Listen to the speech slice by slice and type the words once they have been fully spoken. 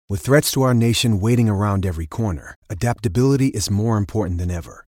With threats to our nation waiting around every corner, adaptability is more important than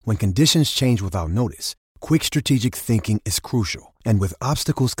ever. When conditions change without notice, quick strategic thinking is crucial. And with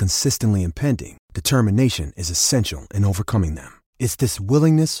obstacles consistently impending, determination is essential in overcoming them. It's this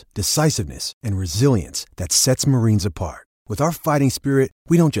willingness, decisiveness, and resilience that sets Marines apart. With our fighting spirit,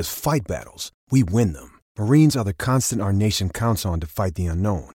 we don't just fight battles, we win them. Marines are the constant our nation counts on to fight the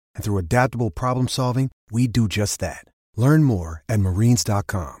unknown. And through adaptable problem solving, we do just that. Learn more at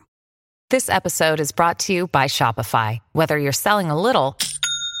marines.com. This episode is brought to you by Shopify. Whether you're selling a little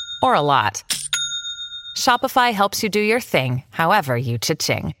or a lot, Shopify helps you do your thing, however you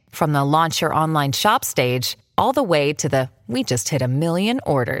cha-ching. From the launch your online shop stage, all the way to the we just hit 1 million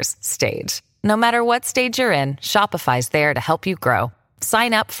orders stage. No matter what stage you're in, Shopify's there to help you grow.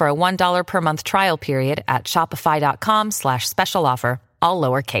 Sign up for a $1 per month trial period at shopify.com/special offer, all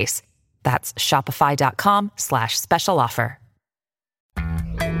lowercase. That's shopify.com/special offer.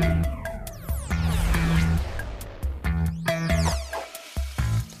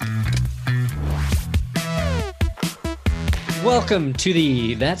 Welcome to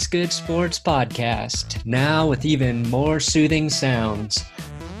the That's Good Sports podcast, now with even more soothing sounds.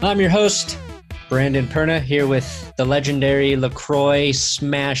 I'm your host, Brandon Perna, here with the legendary LaCroix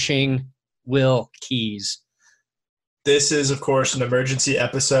smashing Will Keys. This is, of course, an emergency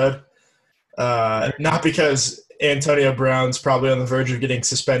episode. Not because Antonio Brown's probably on the verge of getting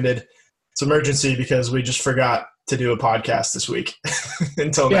suspended. It's emergency because we just forgot to do a podcast this week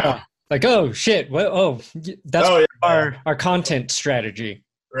until now. Like, oh, shit. That's our content strategy.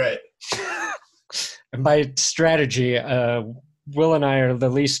 Right. And by strategy, Will and I are the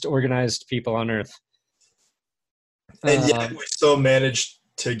least organized people on earth. And yet we still managed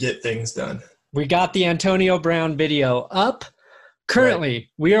to get things done. We got the Antonio Brown video up.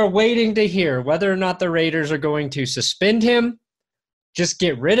 Currently, We are waiting to hear whether or not the Raiders are going to suspend him, just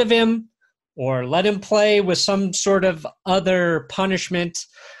get rid of him, or let him play with some sort of other punishment.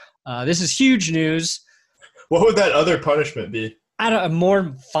 This is huge news. What would that other punishment be?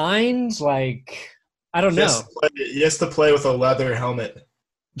 More fines? I don't know. He has to play with a leather helmet.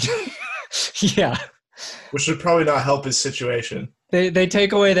 Yeah. Which would probably not help his situation. They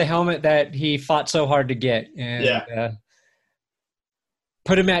take away the helmet that he fought so hard to get and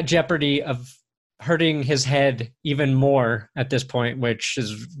put him at jeopardy of hurting his head even more at this point, which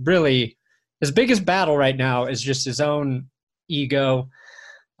is really his biggest battle right now is just his own ego.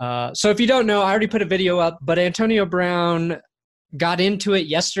 So if you don't know, I already put a video up, but Antonio Brown got into it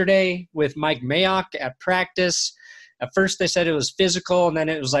yesterday with Mike Mayock at practice. At first they said it was physical, and then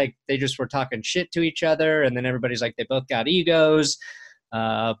it was like they just were talking shit to each other, and then everybody's like they both got egos.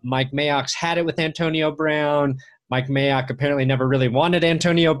 Mike Mayock's had it with Antonio Brown. Mike Mayock apparently never really wanted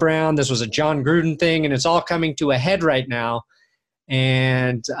Antonio Brown. This was a John Gruden thing, and it's all coming to a head right now.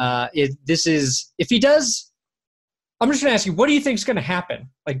 And if he does, I'm just going to ask you, what do you think is going to happen?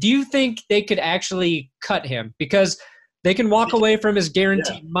 Do you think they could actually cut him? Because they can walk away from his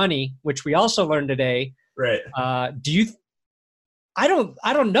guaranteed money, which we also learned today. Right. I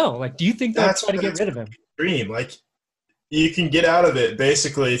don't know. Do you think they'll try to get rid of him? Dream. You can get out of it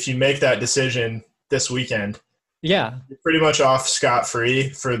basically if you make that decision this weekend. Yeah. You're pretty much off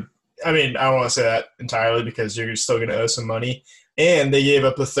scot-free I don't want to say that entirely because you're still going to owe some money. And they gave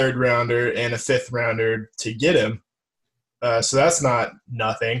up a 3rd rounder and a 5th rounder to get him. So that's not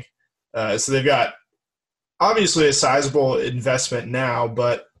nothing. So they've got obviously a sizable investment now,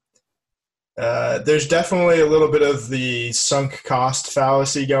 but there's definitely a little bit of the sunk cost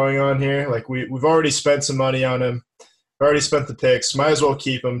fallacy going on here. We've already spent some money on him. We've already spent the picks. Might as well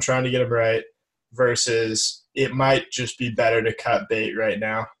keep him, trying to get him right, versus it might just be better to cut bait right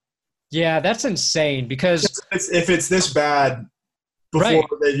now. Yeah, that's insane because if it's this bad before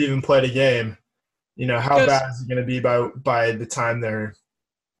they've even played a game, how bad is it going to be by the time they're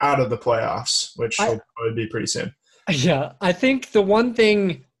out of the playoffs, which will probably be pretty soon. Yeah, I think the one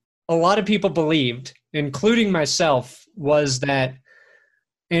thing a lot of people believed, including myself, was that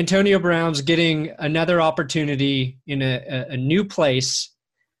Antonio Brown's getting another opportunity in a new place,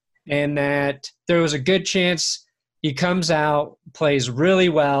 and that there was a good chance he comes out, plays really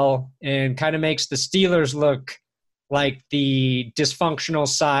well, and kind of makes the Steelers look like the dysfunctional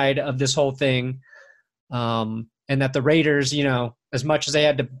side of this whole thing. And that the Raiders, as much as they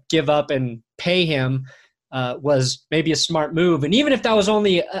had to give up and pay him, was maybe a smart move. And even if that was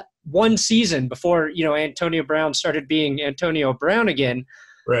only one season before, Antonio Brown started being Antonio Brown again,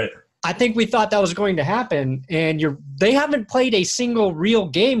 right? I think we thought that was going to happen. And they haven't played a single real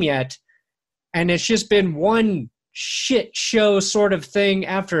game yet, and it's just been one shit show sort of thing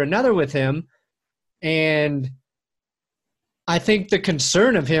after another with him. And I think the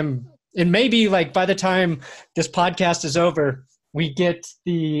concern of him, and maybe like by the time this podcast is over, we get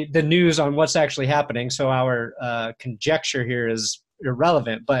the news on what's actually happening. So our conjecture here is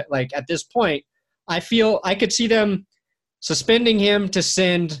irrelevant. But like at this point, I feel I could see them suspending him to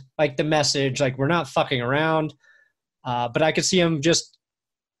send like the message, like we're not fucking around. But I could see him just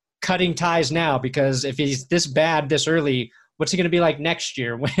cutting ties now, because if he's this bad this early, what's he going to be like next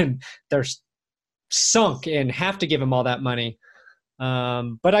year when they're sunk and have to give him all that money?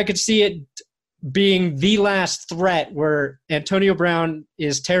 But I could see it being the last threat where Antonio Brown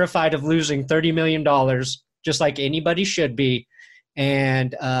is terrified of losing $30 million, just like anybody should be,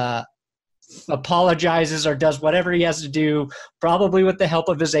 and apologizes or does whatever he has to do, probably with the help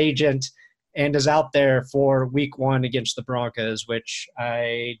of his agent, and is out there for week 1 against the Broncos, which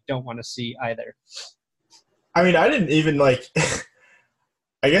I don't want to see either. I mean, I didn't even like –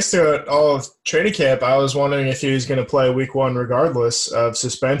 I guess throughout all of training camp, I was wondering if he was going to play week 1 regardless of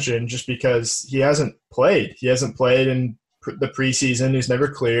suspension, just because he hasn't played. He hasn't played in the preseason. He's never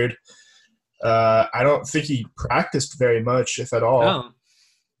cleared. I don't think he practiced very much, if at all. Oh.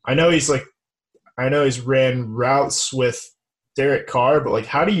 I know he's ran routes with Derek Carr, but like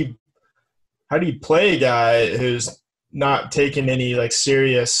how do you play a guy who's not taken any like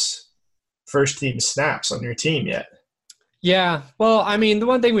serious first team snaps on your team yet? Yeah. Well, I mean, the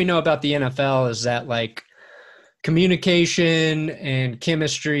one thing we know about the NFL is that like communication and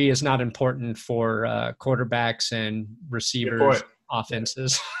chemistry is not important for quarterbacks and receivers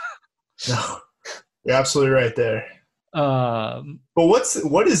offenses. No, you're absolutely right there. But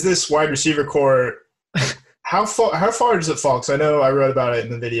what is this wide receiver core? How far does it fall? Because I know I wrote about it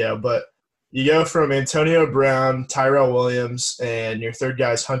in the video, but you go from Antonio Brown, Tyrell Williams, and your third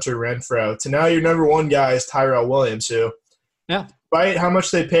guy is Hunter Renfrow, to now your number 1 guy is Tyrell Williams, who, despite how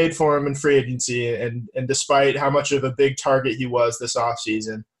much they paid for him in free agency and despite how much of a big target he was this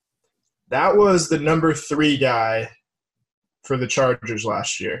offseason, that was the number 3 guy for the Chargers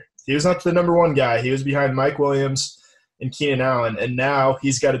last year. He was not the number 1 guy. He was behind Mike Williams and Keenan Allen, and now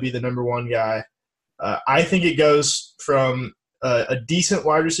he's got to be the number 1 guy. I think it goes from a decent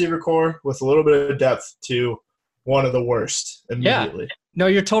wide receiver core with a little bit of depth to one of the worst immediately. Yeah. No,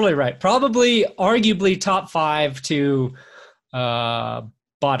 you're totally right. Probably, arguably top 5 to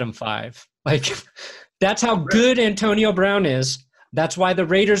bottom 5. Like, that's how good Antonio Brown is. That's why the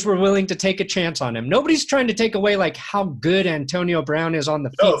Raiders were willing to take a chance on him. Nobody's trying to take away like how good Antonio Brown is on the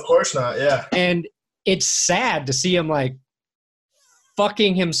field. No, of course not. Yeah. And it's sad to see him like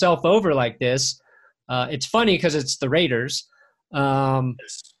fucking himself over like this. It's funny because it's the Raiders.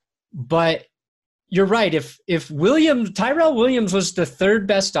 But you're right. If Tyrell Williams was the 3rd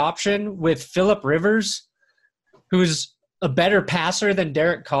best option with Phillip Rivers, who's a better passer than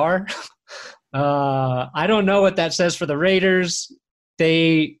Derek Carr, I don't know what that says for the Raiders.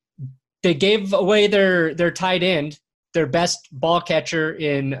 They gave away their tight end, their best ball catcher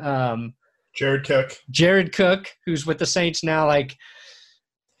in Jared Cook, who's with the Saints now. Like,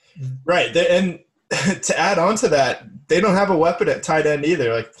 right, and to add on to that, they don't have a weapon at tight end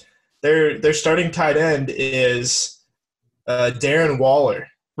either. Like their starting tight end is Darren Waller.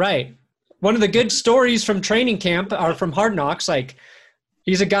 Right. One of the good stories from training camp are from Hard Knocks. Like,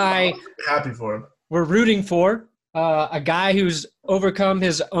 he's a guy happy for him. We're rooting for a guy who's overcome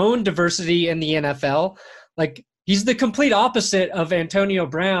his own diversity in the NFL. Like, he's the complete opposite of Antonio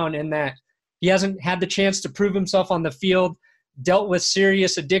Brown in that he hasn't had the chance to prove himself on the field, dealt with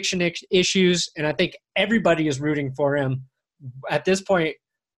serious addiction issues, and I think everybody is rooting for him at this point.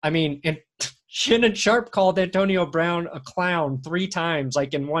 I mean, and Shannon Sharp called Antonio Brown a clown 3 times,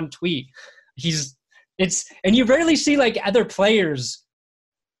 like in one tweet. And you rarely see like other players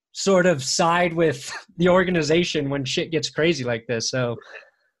sort of side with the organization when shit gets crazy like this. So,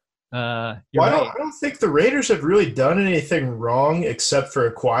 I don't think the Raiders have really done anything wrong except for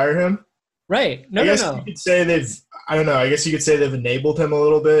acquire him. Right. I guess you could say they've enabled him a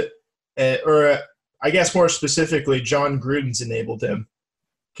little bit, or I guess more specifically, John Gruden's enabled him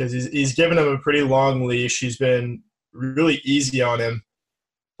because he's given him a pretty long leash. He's been really easy on him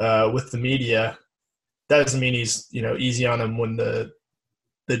with the media. That doesn't mean he's easy on him when the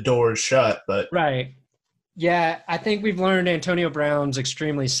door is shut, but right. Yeah, I think we've learned Antonio Brown's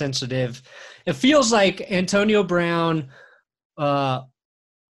extremely sensitive. It feels like Antonio Brown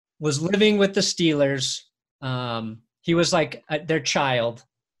was living with the Steelers. He was like their child,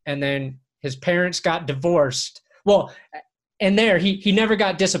 and then his parents got divorced. Well, and he never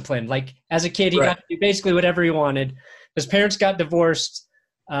got disciplined. Like, as a kid, he got to do basically whatever he wanted. His parents got divorced,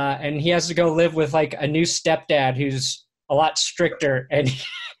 and he has to go live with like a new stepdad who's a lot stricter, and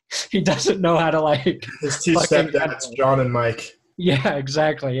he doesn't know how to like his two stepdads, John and Mike. Yeah,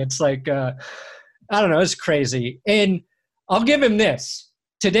 exactly. It's like I don't know, it's crazy. And I'll give him this.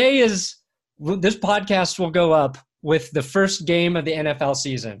 This podcast will go up with the first game of the NFL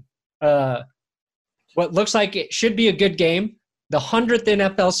season. What looks like it should be a good game, the 100th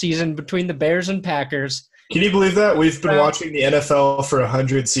NFL season between the Bears and Packers. Can you believe that? We've been watching the NFL for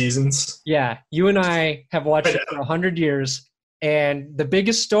 100 seasons. Yeah, you and I have watched it for 100 years. And the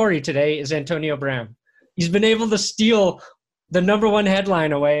biggest story today is Antonio Brown. He's been able to steal the number one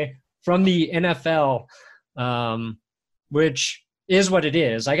headline away from the NFL, which is what it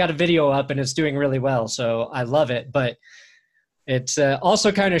is. I got a video up and it's doing really well, so I love it. But it's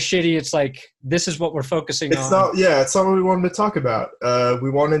also kind of shitty. It's like, this is what we're focusing on. It's not what we wanted to talk about. We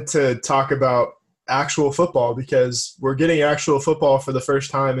wanted to talk about actual football because we're getting actual football for the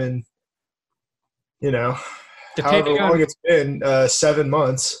first time in, however long it's been, 7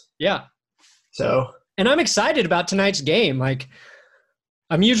 months. Yeah. So. And I'm excited about tonight's game. Like,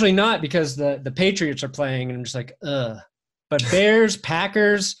 I'm usually not because the Patriots are playing and I'm just like, ugh. But Bears,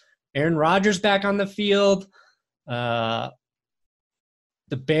 Packers, Aaron Rodgers back on the field. The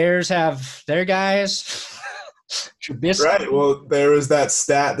Bears have their guys. Trubisky. Right. Well, there was that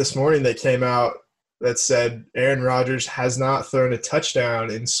stat this morning that came out that said Aaron Rodgers has not thrown a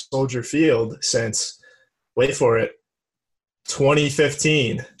touchdown in Soldier Field since, wait for it,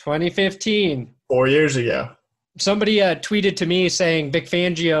 2015. 2015. 4 years ago. Somebody tweeted to me saying Vic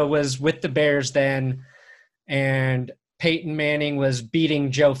Fangio was with the Bears then, and Peyton Manning was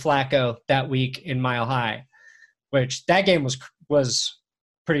beating Joe Flacco that week in Mile High, which that game was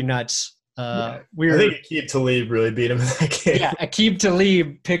pretty nuts. I think Aqib Talib really beat him in that game. Yeah, Aqib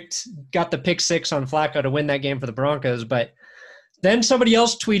Talib got the pick six on Flacco to win that game for the Broncos. But then somebody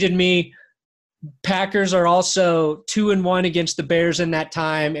else tweeted me, Packers are also 2-1 against the Bears in that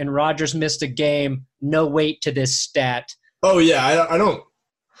time, and Rodgers missed a game. No weight to this stat. Oh yeah, I don't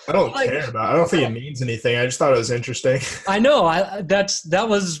care about it. I don't think it means anything. I just thought it was interesting. I know. That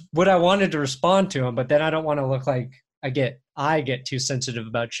was what I wanted to respond to him, but then I don't want to look like I get too sensitive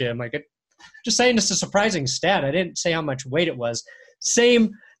about shit. I'm like, just saying it's a surprising stat. I didn't say how much weight it was.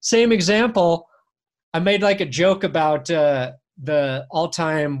 Same example. I made like a joke about the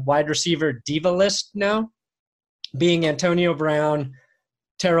all-time wide receiver diva list now being Antonio Brown,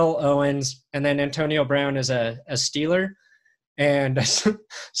 Terrell Owens, and then Antonio Brown is a Steeler. And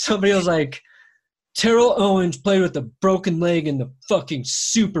somebody was like, Terrell Owens played with a broken leg in the fucking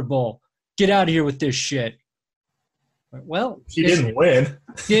Super Bowl. Get out of here with this shit. Well, he didn't win.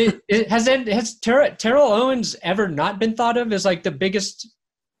 Has Terrell Owens ever not been thought of as like the biggest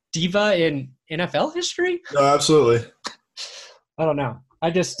diva in NFL history? No, absolutely. I don't know.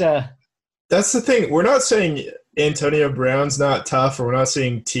 I just that's the thing. We're not saying Antonio Brown's not tough, or we're not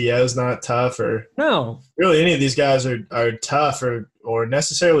saying T.O.'s not tough, or no. Really, any of these guys are tough or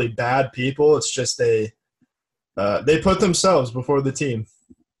necessarily bad people. It's just they put themselves before the team.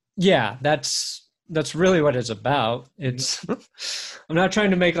 Yeah, that's really what it's about. It's I'm not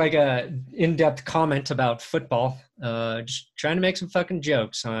trying to make like a in-depth comment about football. Just trying to make some fucking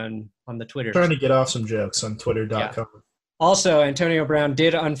jokes on the Twitter. Trying to get off some jokes on Twitter.com. Yeah. Also, Antonio Brown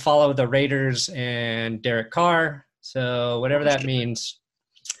did unfollow the Raiders and Derek Carr, so whatever that means.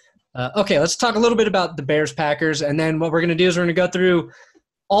 Okay, let's talk a little bit about the Bears-Packers, and then what we're going to do is we're going to go through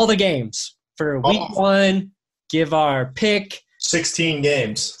all the games for Week 1, give our pick. 16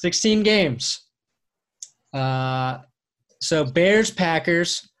 games. 16 games. So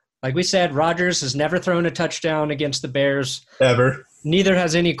Bears-Packers, like we said, Rodgers has never thrown a touchdown against the Bears. Ever. Neither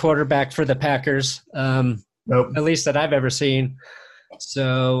has any quarterback for the Packers. Nope. At least that I've ever seen.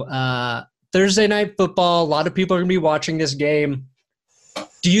 So Thursday Night Football, a lot of people are going to be watching this game.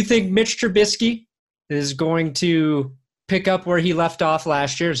 Do you think Mitch Trubisky is going to pick up where he left off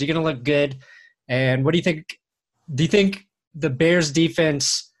last year? Is he going to look good? And what do you think? Do you think the Bears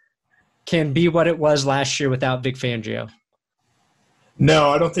defense can be what it was last year without Vic Fangio? No,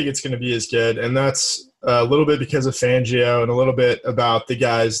 I don't think it's going to be as good. And that's a little bit because of Fangio and a little bit about the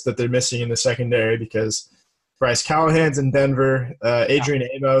guys that they're missing in the secondary, because Bryce Callahan's in Denver. Adrian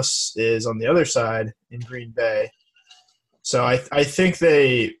Amos is on the other side in Green Bay. So I think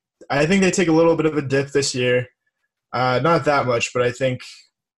they take a little bit of a dip this year. Not that much, but I think,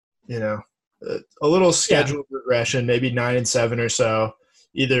 a little schedule regression, maybe 9-7 or so,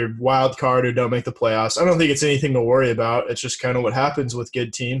 either wild card or don't make the playoffs. I don't think it's anything to worry about. It's just kind of what happens with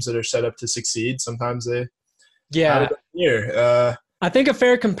good teams that are set up to succeed. Sometimes they have a year. I think a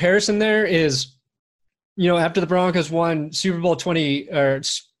fair comparison there is, after the Broncos won Super Bowl 20 or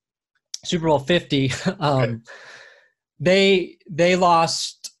Super Bowl 50, they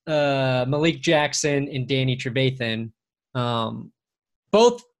lost Malik Jackson and Danny Trevathan,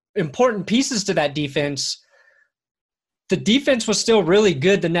 both important pieces to that defense. The defense was still really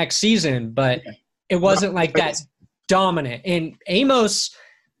good the next season, but it wasn't like that dominant. And Amos,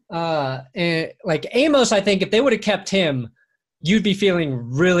 I think if they would have kept him, you'd be feeling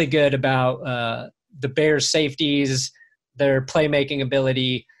really good about the Bears' safeties, their playmaking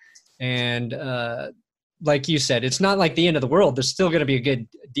ability, and like you said, it's not like the end of the world. There's still going to be a good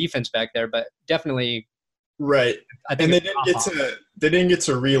defense back there, but definitely right. I think and they didn't get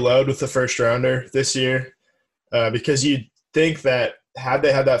to reload with the first rounder this year because you'd think that had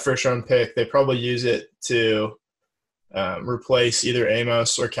they had that first round pick, they probably use it to replace either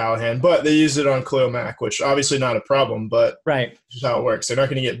Amos or Callahan, but they used it on Khalil Mack, which obviously not a problem, but right, just how it works. They're not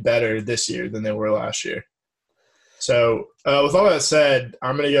going to get better this year than they were last year. So with all that said,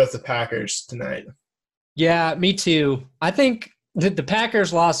 I'm going to go with the Packers tonight. Yeah, me too. I think the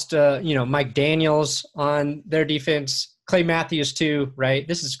Packers lost, Mike Daniels on their defense. Clay Matthews too, right?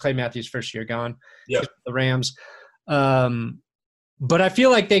 This is Clay Matthews' first year gone. Yep. The Rams. But I feel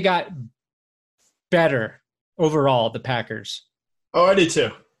like they got better overall, the Packers. Oh, I do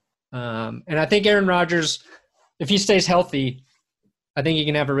too. And I think Aaron Rodgers, if he stays healthy, I think he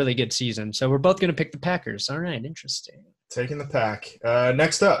can have a really good season. So we're both going to pick the Packers. All right, interesting. Taking the Pack.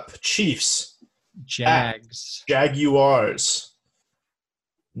 Next up, Chiefs. Jags. Jaguars.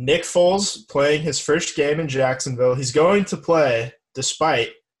 Nick Foles playing his first game in Jacksonville. He's going to play despite,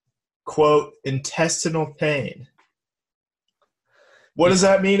 quote, intestinal pain. What does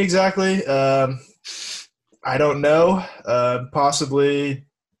that mean exactly? I don't know. Possibly,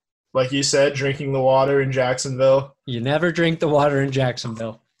 like you said, drinking the water in Jacksonville. You never drink the water in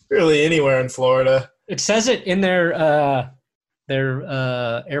Jacksonville. Really anywhere in Florida. It says it in their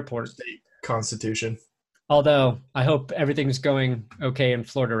airport. State Constitution. Although I hope everything's going okay in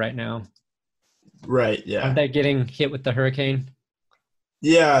Florida right now. Right, yeah. Aren't they getting hit with the hurricane?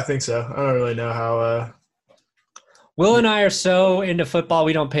 Yeah, I think so. I don't really know how Will and I are so into football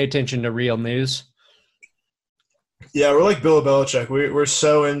we don't pay attention to real news. Yeah, we're like Bill Belichick. We're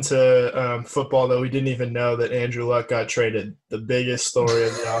so into football that we didn't even know that Andrew Luck got traded. The biggest story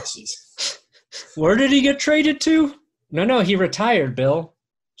of the offseason. Where did he get traded to? No, he retired, Bill.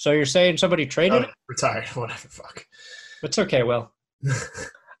 So you're saying somebody traded him? Retired, whatever, fuck. It's okay, Will.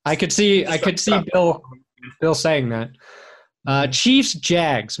 I could see Bill saying that. Chiefs,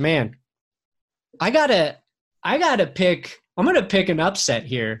 Jags, man. I'm gonna pick an upset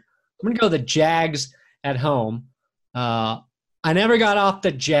here. I'm gonna go the Jags at home. I never got off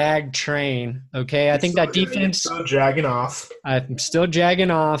the Jag train. Okay, I think that defense. Still jagging off. I'm still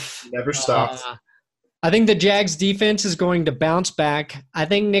jagging off. Never stopped. I think the Jags defense is going to bounce back. I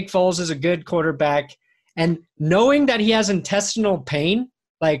think Nick Foles is a good quarterback, and knowing that he has intestinal pain,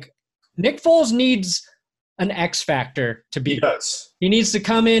 like Nick Foles needs an X factor to be. He does. He needs to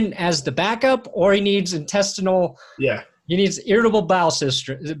come in as the backup, or he needs intestinal. Yeah. He needs irritable bowel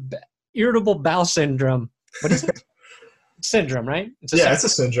syndrome. What is it? Syndrome, right? It's a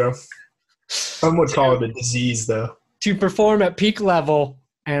syndrome. Some would call it a disease, though. To perform at peak level,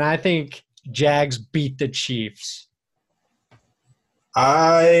 and I think Jags beat the Chiefs.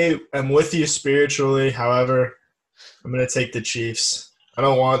 I am with you spiritually. However, I'm going to take the Chiefs. I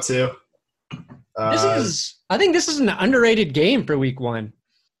don't want to. I think this is an underrated game for week 1.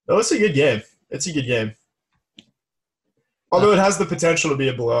 No, it's a good game. Although it has the potential to be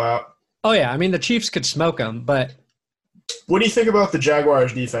a blowout. Oh, yeah. I mean, the Chiefs could smoke them, but – what do you think about the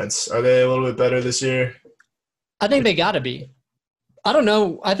Jaguars' defense? Are they a little bit better this year? I think they got to be. I don't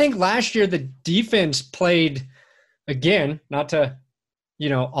know. I think last year the defense played, again, not to,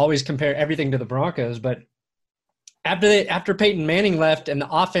 always compare everything to the Broncos, but after Peyton Manning left and the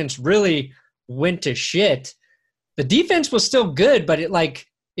offense really went to shit, the defense was still good, but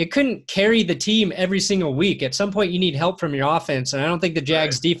it couldn't carry the team every single week. At some point you need help from your offense, and I don't think the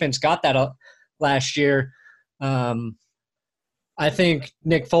Jags defense got that last year. I think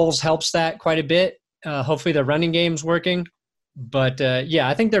Nick Foles helps that quite a bit. Hopefully the running game's working. But,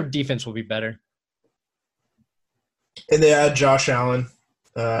 I think their defense will be better. And they add Josh Allen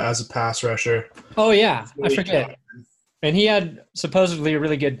as a pass rusher. Oh, yeah. I forget. And he had supposedly a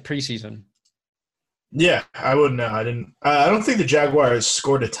really good preseason. Yeah, I wouldn't know. I don't think the Jaguars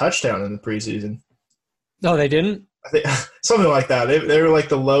scored a touchdown in the preseason. No, they didn't? I think something like that. They were like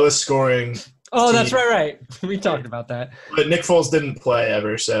the lowest scoring Oh, team. That's right. We talked about that. But Nick Foles didn't play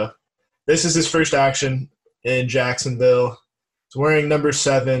ever, so this is his first action in Jacksonville. He's wearing number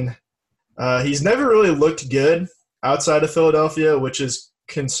 7. He's never really looked good outside of Philadelphia, which is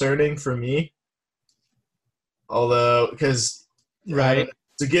concerning for me. Although, because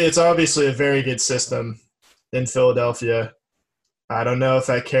It's obviously a very good system in Philadelphia. I don't know if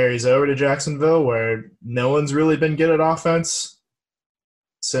that carries over to Jacksonville, where no one's really been good at offense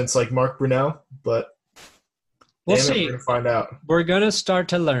since like Mark Brunell, but we'll see. We're gonna find out. We're gonna start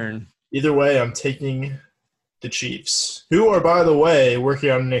to learn. Either way, I'm taking the Chiefs, who are, by the way,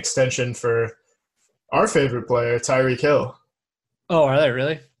 working on an extension for our favorite player, Tyreek Hill. Oh, are they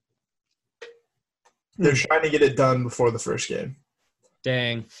really? They're trying to get it done before the first game.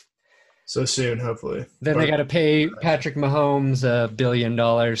 Dang. So soon, hopefully. Then they got to pay Patrick Mahomes $1 billion.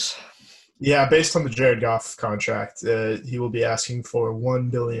 Yeah, based on the Jared Goff contract, he will be asking for $1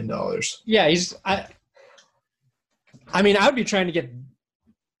 billion. Yeah, I mean, I would be trying to get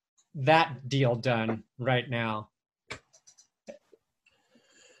that deal done right now.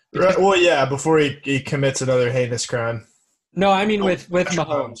 Right. Well, yeah, before he commits another heinous crime. No, I mean with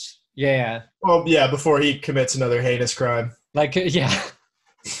Mahomes. Yeah. Well, yeah, before he commits another heinous crime. Like, yeah.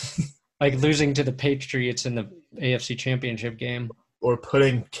 Like losing to the Patriots in the AFC Championship game. Or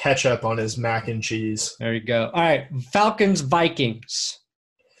putting ketchup on his mac and cheese. There you go. All right, Falcons-Vikings.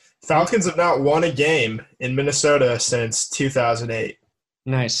 Falcons have not won a game in Minnesota since 2008.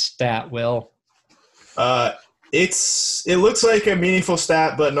 Nice stat, Will. It looks like a meaningful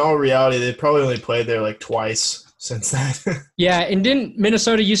stat, but in all reality, they probably only played there like twice since then. Yeah, and didn't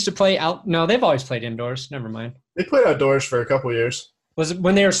Minnesota used to play out? No, they've always played indoors. Never mind. They played outdoors for a couple years. Was it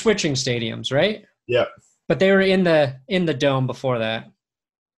when they were switching stadiums, right? Yep. But they were in the dome before that.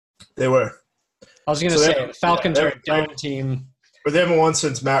 They were. I was going to say the Falcons are a dome team. But they haven't won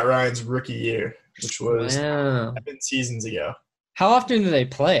since Matt Ryan's rookie year, which was 7 seasons ago. How often do they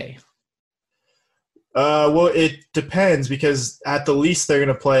play? Well, it depends because at the least they're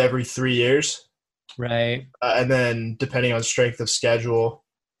going to play every 3 years. Right. And then depending on strength of schedule,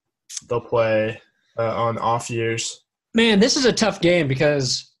 they'll play on off years. Man, this is a tough game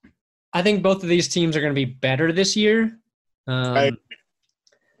because I think both of these teams are going to be better this year. The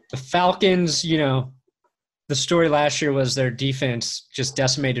Falcons, the story last year was their defense just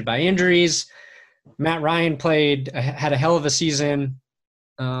decimated by injuries. Matt Ryan had a hell of a season,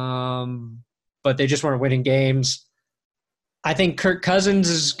 but they just weren't winning games. I think Kirk Cousins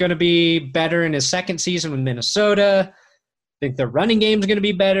is going to be better in his second season with Minnesota. I think the running game is going to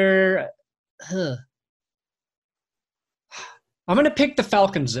be better. I'm going to pick the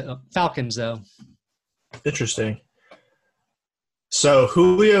Falcons, though. Interesting. So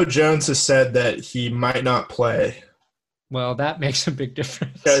Julio Jones has said that he might not play. Well, that makes a big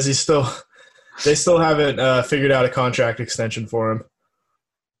difference. Because they still haven't figured out a contract extension for him.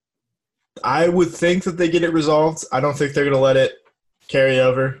 I would think that they get it resolved. I don't think they're going to let it carry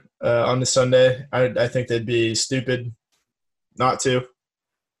over on the Sunday. I think they'd be stupid not to.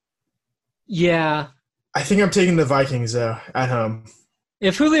 Yeah. I think I'm taking the Vikings, though, at home.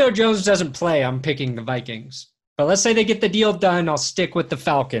 If Julio Jones doesn't play, I'm picking the Vikings. But let's say they get the deal done, I'll stick with the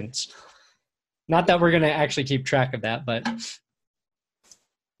Falcons. Not that we're going to actually keep track of that, but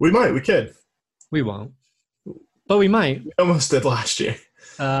we might. We could. We won't. But we might. We almost did last year.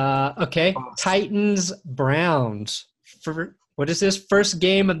 Okay. Titans, Browns. What is this? First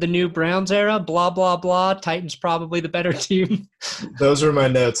game of the new Browns era? Blah, blah, blah. Titans probably the better team. Those are my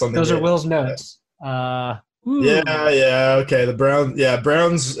notes on the Those game. are Will's notes. Yeah. Okay. The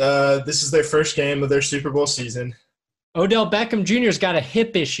Browns. This is their first game of their Super Bowl season. Odell Beckham Jr.'s got a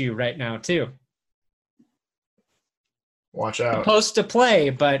hip issue right now too. Watch out. Supposed to play,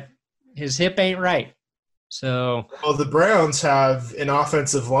 but his hip ain't right. So. Well, the Browns have an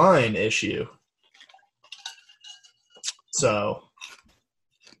offensive line issue. So,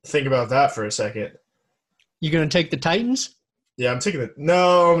 think about that for a second. You gonna take the Titans? Yeah, I'm taking it.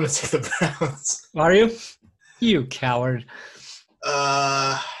 No, I'm gonna take the Browns. Are you? You coward.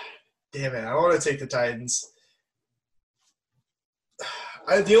 Damn it. I want to take the Titans.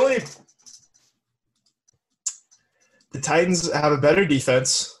 The Titans have a better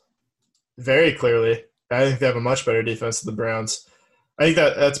defense, very clearly. I think they have a much better defense than the Browns. I think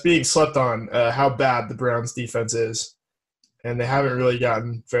that's being slept on, how bad the Browns' defense is. And they haven't really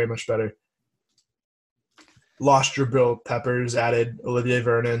gotten very much better. Lost Jabril Peppers, added Olivier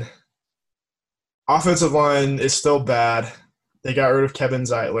Vernon. Offensive line is still bad. They got rid of Kevin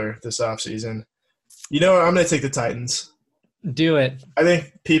Zeitler this offseason. You know what? I'm going to take the Titans. Do it. I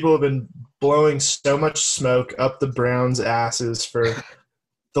think people have been blowing so much smoke up the Browns' asses for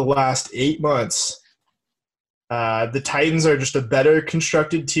the last 8 months. The Titans are just a better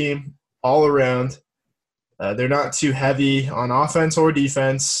constructed team all around. They're not too heavy on offense or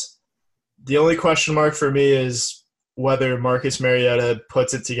defense. The only question mark for me is whether Marcus Mariota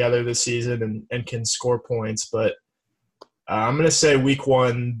puts it together this season and can score points. But I'm going to say week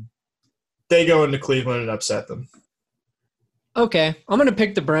 1, they go into Cleveland and upset them. Okay. I'm going to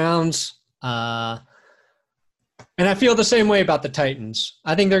pick the Browns. And I feel the same way about the Titans.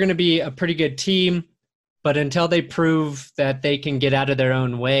 I think they're going to be a pretty good team, but until they prove that they can get out of their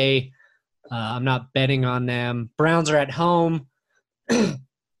own way, I'm not betting on them. Browns are at home.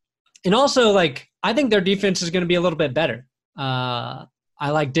 And also, I think their defense is going to be a little bit better. I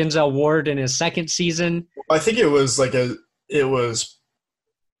like Denzel Ward in his second season. I think it was it was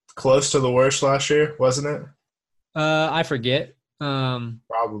close to the worst last year, wasn't it? I forget.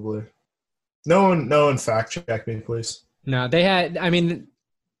 Probably. No one fact check me, please. No, they had. I mean,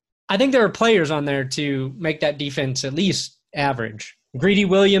 I think there were players on there to make that defense at least average. Greedy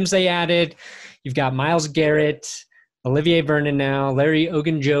Williams they added. You've got Myles Garrett, Olivier Vernon now, Larry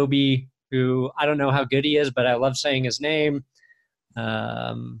Ogunjobi, who I don't know how good he is, but I love saying his name.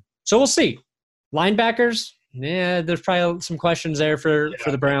 So we'll see. Linebackers, there's probably some questions there for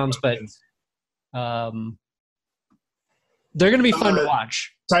the Browns, but they're going to be fun to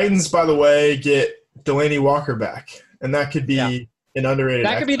watch. Titans, by the way, get Delanie Walker back, and that could be an underrated.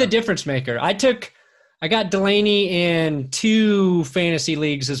 That could be the difference maker. I got Delanie in 2 fantasy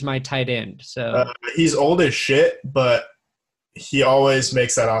leagues as my tight end. So he's old as shit, but he always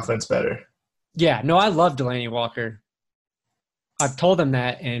makes that offense better. Yeah, no, I love Delanie Walker. I've told him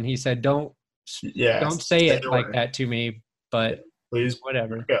that, and he said, "Don't say it like that to me." But please,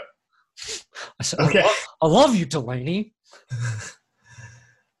 whatever. Yeah. I said, okay. I love you, Delanie.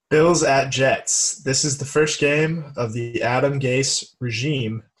 Bills at Jets. This is the first game of the Adam Gase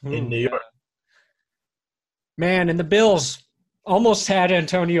regime in New York. Man, and the Bills almost had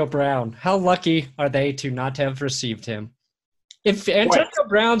Antonio Brown. How lucky are they to not have received him? If Antonio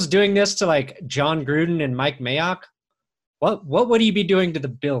Brown's doing this to John Gruden and Mike Mayock, what would he be doing to the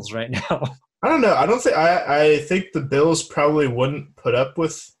Bills right now? I don't know. I think the Bills probably wouldn't put up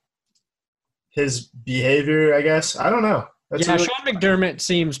with his behavior, I guess. I don't know. Sean McDermott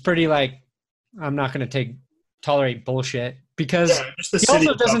seems pretty I'm not going to tolerate bullshit because he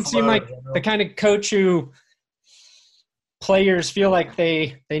also doesn't seem like the kind of coach who players feel like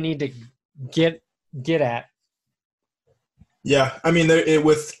they need to get at. Yeah, I mean,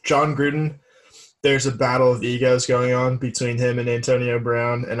 with John Gruden, there's a battle of egos going on between him and Antonio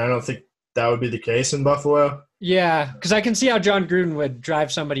Brown, and I don't think that would be the case in Buffalo. Yeah, because I can see how John Gruden would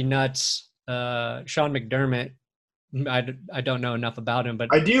drive somebody nuts. Sean McDermott, I don't know enough about him, but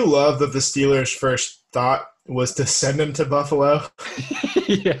I do love that the Steelers' first thought was to send him to Buffalo.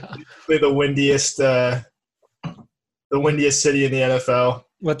 Yeah, the windiest city in the NFL.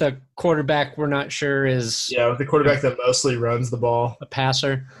 With a quarterback we're not sure is with the quarterback that mostly runs the ball, a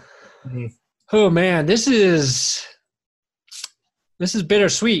passer. Mm-hmm. Oh man, this is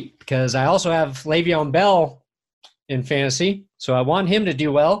bittersweet because I also have Le'Veon Bell in fantasy, so I want him to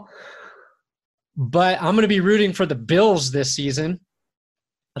do well. But I'm going to be rooting for the Bills this season.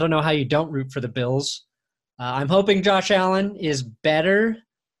 I don't know how you don't root for the Bills. I'm hoping Josh Allen is better.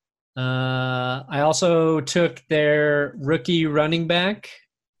 I also took their rookie running back,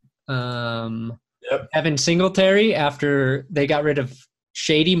 Evan Singletary, after they got rid of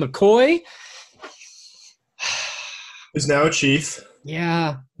Shady McCoy. Who's now a Chief.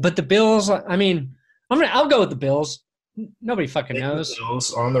 Yeah, but the Bills, I mean, I'll go with the Bills. Nobody fucking knows. The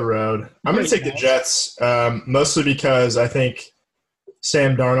Bills on the road. I'm going to take the Jets, mostly because I think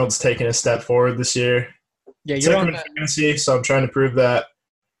Sam Darnold's taken a step forward this year. Yeah, you're on fantasy, so I'm trying to prove that.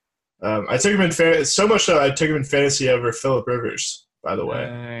 I took him in fantasy so much that I took him in fantasy over Phillip Rivers, by the way.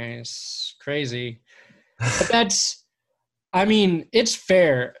 Nice. Crazy. But it's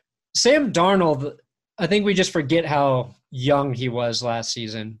fair. Sam Darnold, I think we just forget how young he was last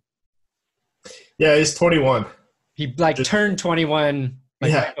season. Yeah, he's 21. He turned 21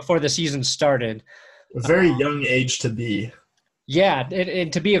 right before the season started. A very young age to be. Yeah,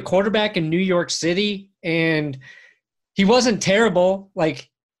 and to be a quarterback in New York City, and he wasn't terrible,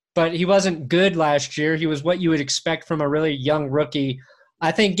 but he wasn't good last year. He was what you would expect from a really young rookie.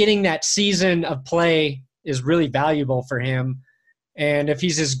 I think getting that season of play is really valuable for him. And if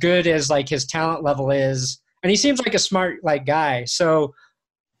he's as good as his talent level is, and he seems like a smart guy. So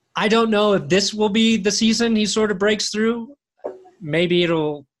I don't know if this will be the season he sort of breaks through. Maybe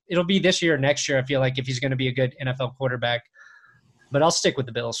it'll be this year or next year, I feel like, if he's going to be a good NFL quarterback. But I'll stick with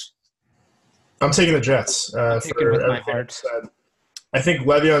the Bills. I'm taking the Jets. With my heart. I think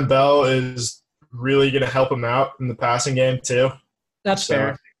Le'Veon Bell is really going to help him out in the passing game too. That's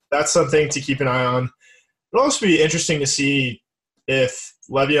fair. That's something to keep an eye on. It'll also be interesting to see if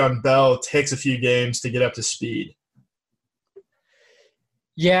Le'Veon Bell takes a few games to get up to speed.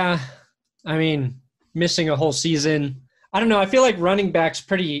 Yeah, missing a whole season. I don't know. I feel like running back's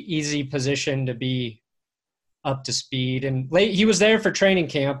pretty easy position to be up to speed. And he was there for training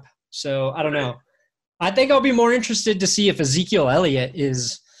camp, so I don't know. I think I'll be more interested to see if Ezekiel Elliott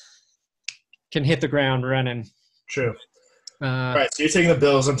can hit the ground running. True. All right, so you're taking the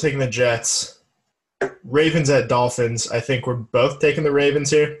Bills. I'm taking the Jets. Ravens at Dolphins. I think we're both taking the Ravens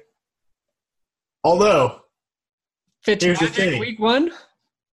here. Although, here's the thing. Week 1?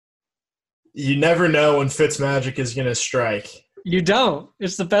 You never know when Fitzmagic is going to strike. You don't.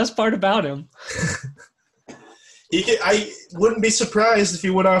 It's the best part about him. I wouldn't be surprised if he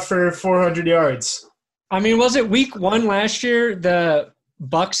went off for 400 yards. I mean, was it week 1 last year, the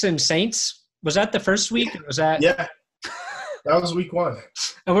Bucks and Saints? Was that the first week? Or was that? Yeah. That was week 1.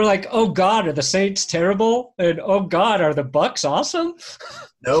 And we're like, oh, God, are the Saints terrible? And, oh, God, are the Bucks awesome?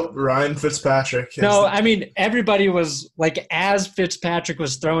 Nope, Ryan Fitzpatrick. No, I mean, everybody was like, as Fitzpatrick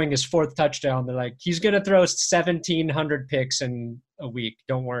was throwing his 4th touchdown, they're like, he's going to throw 1,700 picks in a week.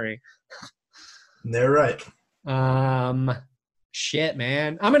 Don't worry. They're right. Shit,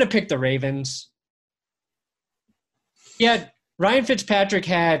 man. I'm going to pick the Ravens. Yeah, Ryan Fitzpatrick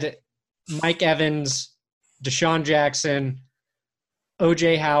had Mike Evans, Deshaun Jackson,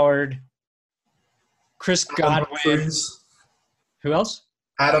 O.J. Howard, Chris Godwin. Humphries. Who else?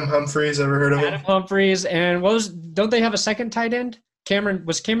 Adam Humphries. Ever heard of him? Adam Humphries. And don't they have a second tight end? Cameron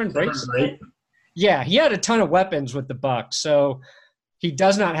Brate? Yeah, he had a ton of weapons with the Bucs. So he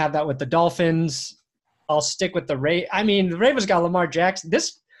does not have that with the Dolphins. I'll stick with the Ravens. I mean, the Ravens got Lamar Jackson.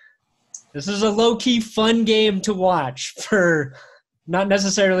 This is a low-key fun game to watch for not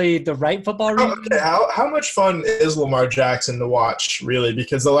necessarily the right football reason. Okay, how much fun is Lamar Jackson to watch, really?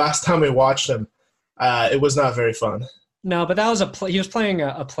 Because the last time we watched him, it was not very fun. No, but that was he was playing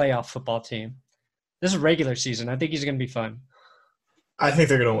a playoff football team. This is regular season. I think he's going to be fun. I think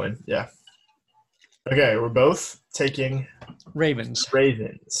they're going to win, yeah. Okay, we're both taking Ravens.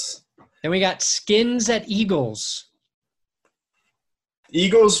 Then we got Skins at Eagles.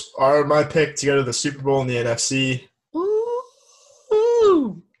 Eagles are my pick to go to the Super Bowl in the NFC.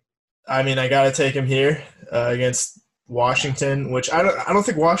 Ooh. I mean, I got to take him here against Washington, which I don't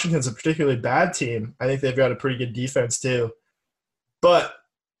think Washington's a particularly bad team. I think they've got a pretty good defense too. But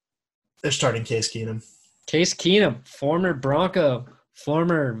they're starting Case Keenum. Case Keenum, former Bronco,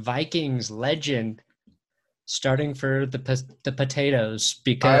 former Vikings legend, starting for the Potatoes.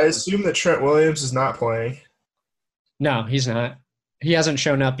 Because I assume that Trent Williams is not playing. No, he's not. He hasn't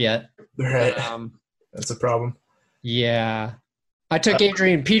shown up yet. Right. That's a problem. Yeah. I took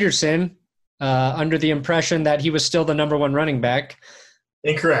Adrian Peterson under the impression that he was still the number 1 running back.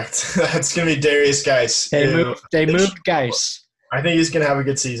 Incorrect. That's going to be Darius Geis. They moved Geis. I think he's going to have a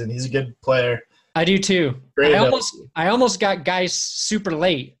good season. He's a good player. I do too. Great I almost got Geis super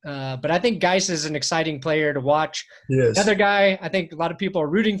late, but I think Geis is an exciting player to watch. He is. Another guy I think a lot of people are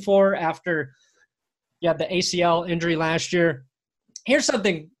rooting for after the ACL injury last year. Here's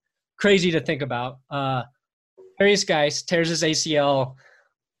something crazy to think about. Darius Geis tears his ACL.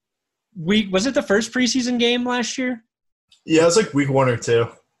 Was it the first preseason game last year? Yeah, it was like week 1 or 2.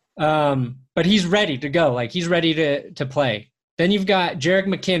 But he's ready to go. Like, he's ready to play. Then you've got Jerick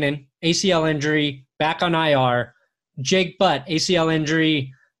McKinnon, ACL injury, back on IR. Jake Butt, ACL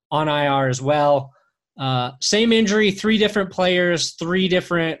injury, on IR as well. Same injury, 3 different players, 3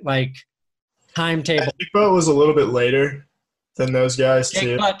 different, timetable. Jake Butt was a little bit later than those guys,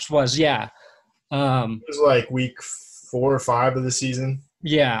 too. Jake Butt was, yeah. It was week 4 or 5 of the season.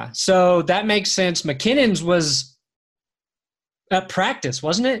 Yeah, so that makes sense. McKinnon's was at practice,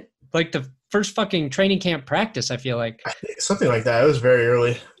 wasn't it? Like the first fucking training camp practice, I feel like. Something like that. It was very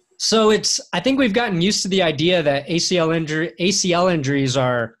early. So I think we've gotten used to the idea that ACL injuries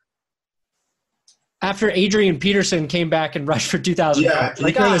are after Adrian Peterson came back and rushed for 2,000 yards. Yeah,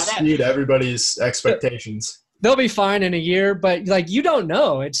 he kind of skewed everybody's expectations. They'll be fine in a year, but you don't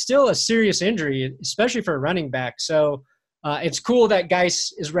know. It's still a serious injury, especially for a running back. So it's cool that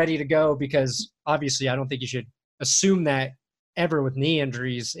Geis is ready to go because obviously I don't think you should assume that ever with knee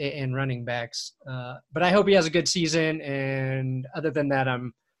injuries in running backs. But I hope he has a good season. And other than that,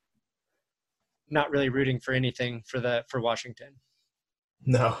 I'm not really rooting for anything for Washington.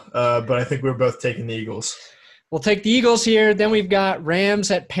 No, but I think we're both taking the Eagles. We'll take the Eagles here. Then we've got Rams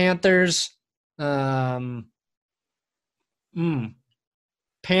at Panthers.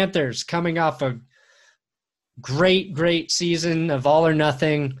 Panthers coming off a great season of all or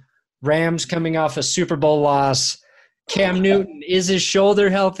nothing. Rams coming off a Super Bowl loss. Cam Newton, is his shoulder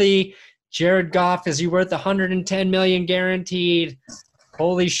healthy? Jared Goff, is he worth $110 million guaranteed?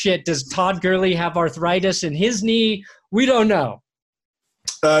 Holy shit, does Todd Gurley have arthritis in his knee? We don't know.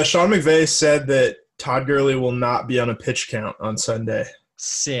 Sean McVay said that Todd Gurley will not be on a pitch count on Sunday.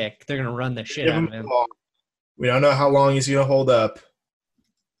 Sick. They're going to run the shit out of him. We don't know how long he's going to hold up.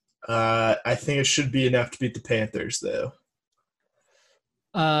 I think it should be enough to beat the Panthers, though.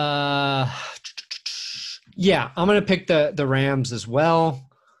 Yeah, I'm going to pick the Rams as well.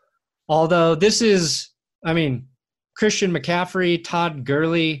 Although this is, Christian McCaffrey, Todd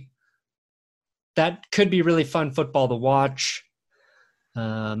Gurley, that could be really fun football to watch.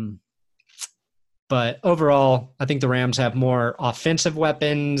 But overall, I think the Rams have more offensive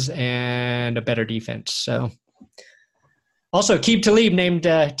weapons and a better defense. So, also, Aqib Talib named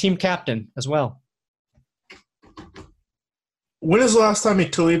team captain as well. When is the last time he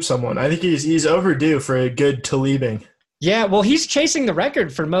Talib someone? I think he's overdue for a good Talibing. Yeah, well, he's chasing the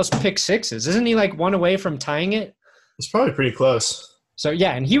record for most pick sixes. Isn't he like one away from tying it? It's probably pretty close. So,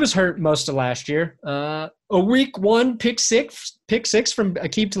 yeah, and he was hurt most of last year. A week one pick six from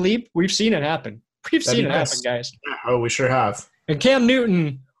Aqib Talib, we've seen it happen. We've seen it happen, guys. Oh, we sure have. And Cam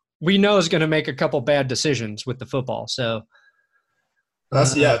Newton, we know, is going to make a couple bad decisions with the football. So,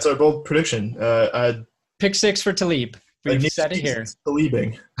 it's our bold prediction. Pick six for Talib. We've said it here.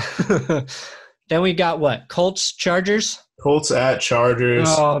 Talibing. Then we got what? Colts, Chargers? Colts at Chargers.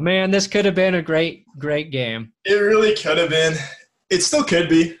 Oh, man, this could have been a great game. It really could have been. It still could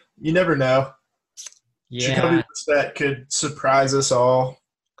be. You never know. Yeah. Jacoby Brissett could surprise us all.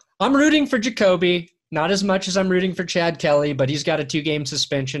 I'm rooting for Jacoby, not as much as I'm rooting for Chad Kelly, but he's got a 2-game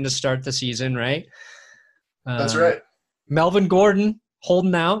suspension to start the season, right? That's right. Melvin Gordon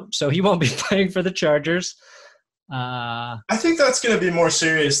holding out, so he won't be playing for the Chargers. I think that's going to be more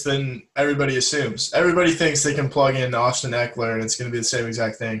serious than everybody assumes. Everybody thinks they can plug in Austin Eckler and it's going to be the same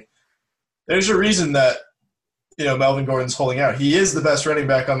exact thing. There's a reason that Melvin Gordon's holding out. He is the best running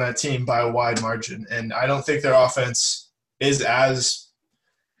back on that team by a wide margin, and I don't think their offense is as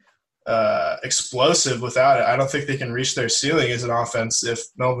explosive without it. I don't think they can reach their ceiling as an offense if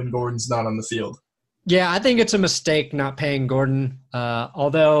Melvin Gordon's not on the field. Yeah, I think it's a mistake not paying Gordon,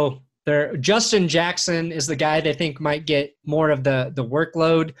 although Justin Jackson is the guy they think might get more of the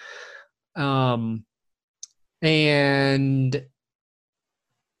workload. And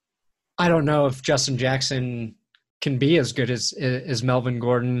I don't know if Justin Jackson can be as good as Melvin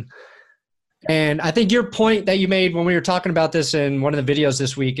Gordon. And I think your point that you made when we were talking about this in one of the videos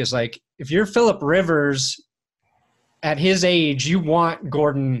this week is like, if you're Phillip Rivers at his age, you want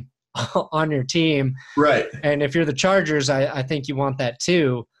Gordon on your team. Right. And if you're the Chargers, I think you want that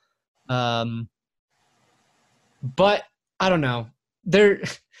too. But I don't know. Their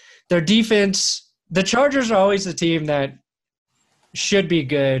defense, the Chargers are always the team that should be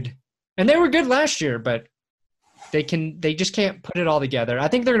good. And they were good last year, but they just can't put it all together. I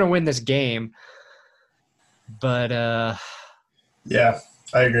think they're going to win this game. But yeah,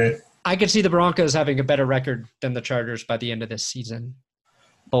 I agree. I could see the Broncos having a better record than the Chargers by the end of this season.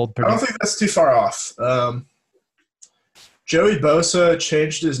 I don't think that's too far off. Joey Bosa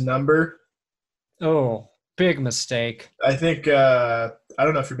changed his number. Oh, big mistake. I think I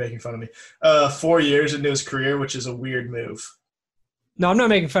don't know if you're making fun of me. 4 years into his career, which is a weird move. No, I'm not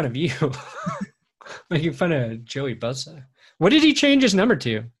making fun of you. Making fun of Joey Bosa. What did he change his number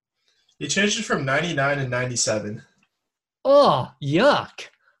to? He changed it from 99 and 97. Oh, yuck.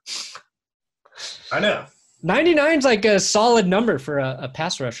 I know. 99's like a solid number for a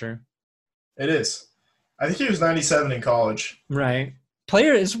pass rusher. It is. I think he was 97 in college. Right.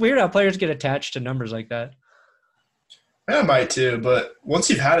 It's weird how players get attached to numbers like that. I might too, but once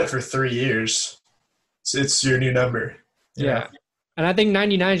you've had it for 3 years, it's your new number. Yeah. And I think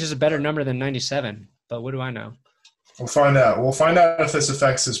 99 is just a better number than 97, but what do I know? We'll find out. We'll find out if this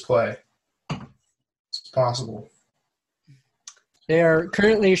affects his play. It's possible. They are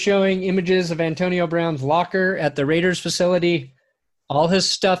currently showing images of Antonio Brown's locker at the Raiders facility. All his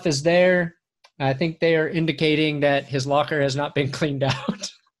stuff is there. I think they are indicating that his locker has not been cleaned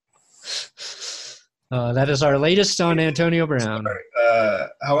out. That is our latest on Antonio Brown.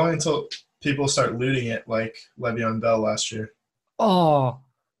 How long until people start looting it like Le'Veon Bell last year? Oh.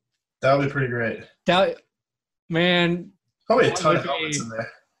 That would be pretty great. Man. Probably a ton of helmets in there.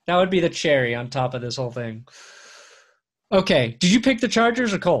 That would be the cherry on top of this whole thing. Okay. Did you pick the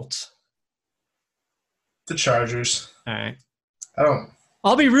Chargers or Colts? The Chargers. All right.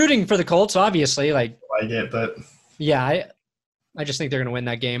 I'll be rooting for the Colts, obviously. Like it, but yeah, I just think they're going to win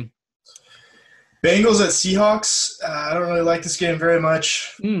that game. Bengals at Seahawks. I don't really like this game very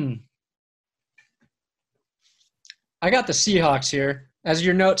much. I got the Seahawks here. As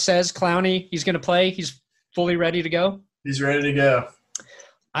your note says, Clowney, he's going to play. He's fully ready to go. He's ready to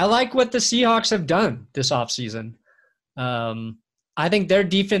I like what the Seahawks have done this offseason. I I think their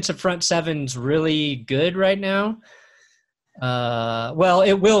defensive front seven's really good right now. Well,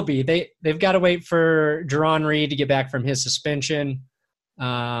 it will be. They've got to wait for Jerron Reed to get back from his suspension.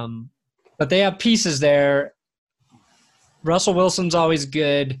 But they have pieces there. Russell Wilson's always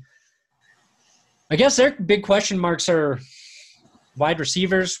good. I guess their big question marks are wide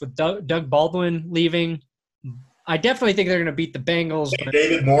receivers with Doug Baldwin leaving. I definitely think they're going to beat the Bengals. But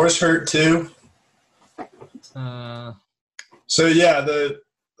David Moore's hurt too. So, yeah,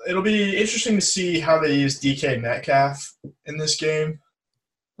 it'll be interesting to see how they use DK Metcalf in this game.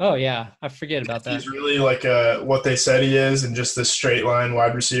 Oh, yeah. I forget about that. He's really like what they said he is, and just this straight line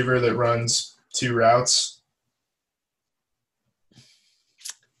wide receiver that runs 2 routes.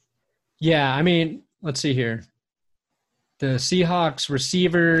 Yeah, I mean, let's see here. The Seahawks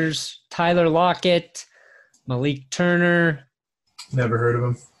receivers, Tyler Lockett, Malik Turner. Never heard of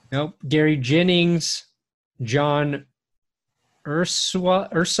him. Nope. Gary Jennings, John Ursua.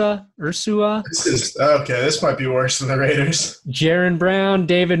 This might be worse than the Raiders. Jaron Brown,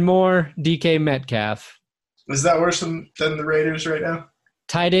 David Moore, DK Metcalf. Is that worse than the Raiders right now?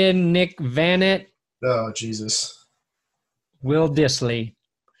 Tight end Nick Vannett. Oh, Jesus. Will Dissly.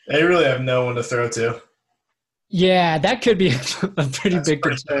 They really have no one to throw to. Yeah, that could be a pretty big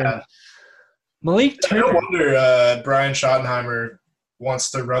concern. Bad. Malik Turner. No wonder Brian Schottenheimer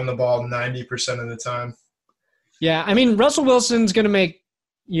wants to run the ball 90% of the time. Yeah, I mean, Russell Wilson's going to make,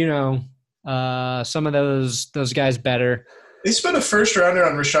 some of those guys better. They spent a first-rounder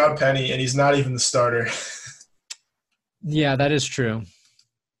on Rashad Penny, and he's not even the starter. Yeah, that is true.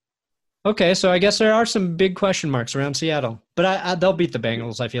 Okay, so I guess there are some big question marks around Seattle. But they'll beat the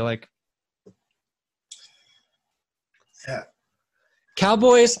Bengals, I feel like. Yeah.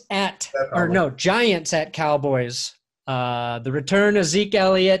 Giants at Cowboys. The return of Zeke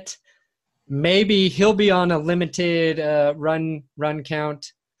Elliott. Maybe he'll be on a limited run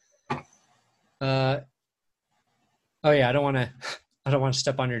count. I don't want to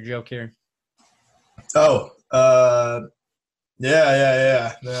step on your joke here. Oh,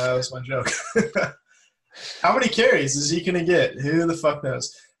 yeah. No, that was my joke. How many carries is he going to get? Who the fuck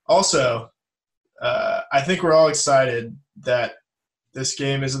knows? Also, I think we're all excited that this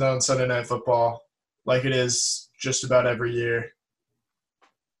game isn't on Sunday Night Football like it is just about every year.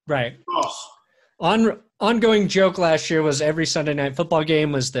 Right. Oh. Ongoing joke last year was every Sunday Night Football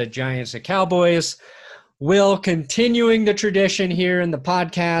game was the Giants and Cowboys. Will, continuing the tradition here in the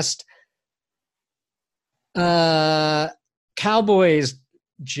podcast, Cowboys,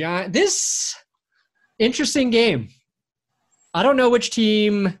 Giants. This interesting game. I don't know which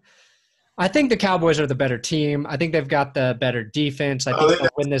team. I think the Cowboys are the better team. I think they've got the better defense. I think they'll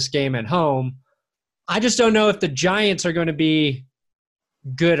win this game at home. I just don't know if the Giants are going to be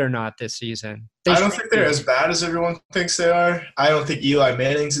good or not this season. I don't think they're as bad as everyone thinks they are. I don't think Eli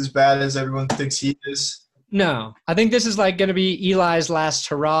Manning's as bad as everyone thinks he is. No. I think this is like going to be Eli's last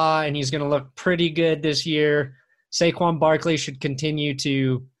hurrah, and he's going to look pretty good this year. Saquon Barkley should continue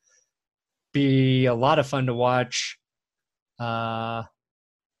to be a lot of fun to watch. Cowboys,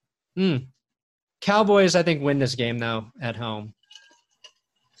 I think, win this game, though, at home.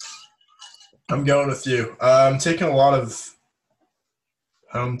 I'm going with you. I'm taking a lot of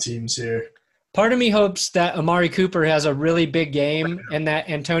home teams here. Part of me hopes that Amari Cooper has a really big game and that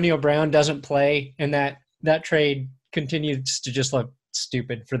Antonio Brown doesn't play and that trade continues to just look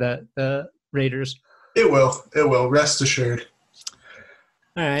stupid for the Raiders. It will. Rest assured.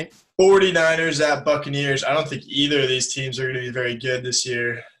 All right. 49ers at Buccaneers. I don't think either of these teams are going to be very good this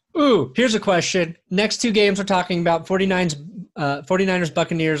year. Ooh, here's a question. Next 2 games we're talking about 49ers,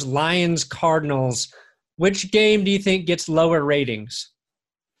 Buccaneers, Lions, Cardinals. Which game do you think gets lower ratings?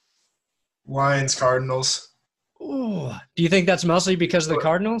 Lions, Cardinals. Ooh, do you think that's mostly because of the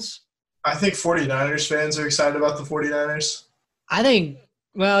Cardinals? I think 49ers fans are excited about the 49ers. I think,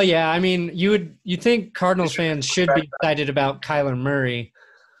 well, yeah. I mean, you think Cardinals fans should be excited about Kyler Murray.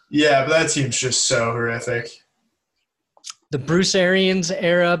 Yeah, but that team's just so horrific. The Bruce Arians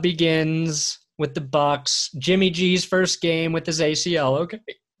era begins with the Bucs. Jimmy G's first game with his ACL. Okay,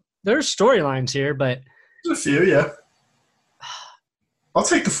 there's storylines here, but there's a few, yeah. I'll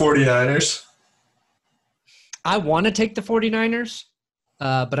take the 49ers. I want to take the 49ers,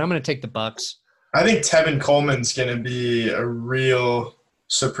 but I'm going to take the Bucs. I think Tevin Coleman's going to be a real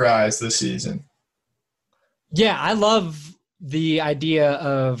surprise this season. Yeah, I love the idea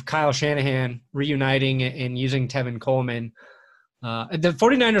of Kyle Shanahan reuniting and using Tevin Coleman. The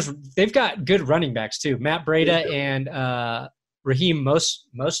 49ers, they've got good running backs too. Matt Breida and Raheem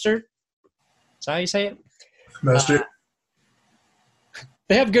Mostert. Is that how you say it? Mostert.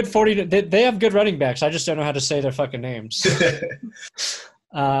 They have good they have good running backs. I just don't know how to say their fucking names.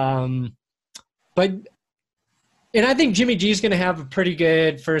 And I think Jimmy G is going to have a pretty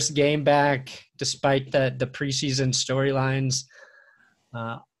good first game back, despite the preseason storylines.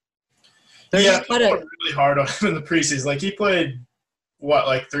 They worked really hard on him in the preseason. Like, he played,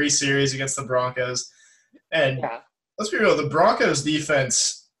 3 series against the Broncos. And let's be real, the Broncos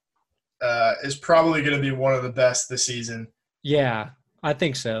defense is probably going to be one of the best this season. Yeah, I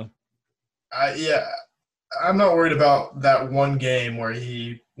think so. I'm not worried about that one game where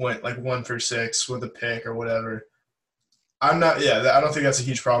he went 1 for 6 with a pick or whatever. I don't think that's a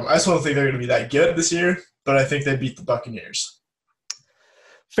huge problem. I just don't think they're going to be that good this year, but I think they beat the Buccaneers.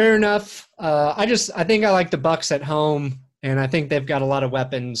 Fair enough. I think I like the Bucs at home, and I think they've got a lot of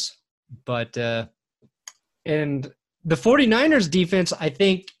weapons. But and the 49ers defense, I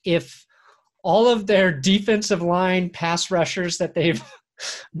think if all of their defensive line pass rushers that they've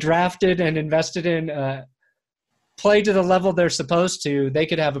drafted and invested in play to the level they're supposed to, they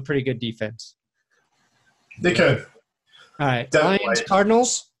could have a pretty good defense. They could. All right, Lions,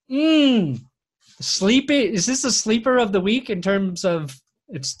 Cardinals. Sleepy. Is this a sleeper of the week in terms of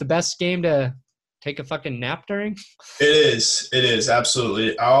it's the best game to take a fucking nap during? It is,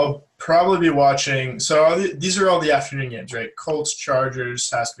 absolutely. I'll probably be watching. So these are all the afternoon games, right? Colts,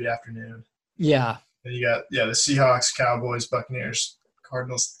 Chargers has to be afternoon. Yeah. And you got, the Seahawks, Cowboys, Buccaneers,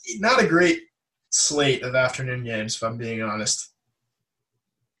 Cardinals. Not a great slate of afternoon games, if I'm being honest.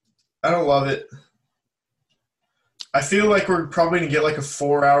 I don't love it. I feel like we're probably going to get a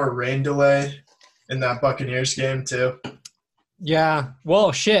 4-hour rain delay in that Buccaneers game too. Yeah.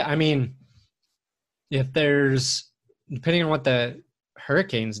 Well, shit. I mean, if there's – depending on what the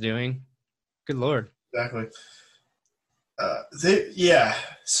hurricane's doing, good Lord. Exactly.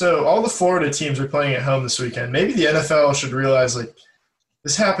 So all the Florida teams are playing at home this weekend. Maybe the NFL should realize,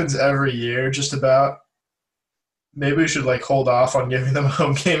 this happens every year just about. Maybe we should, hold off on giving them a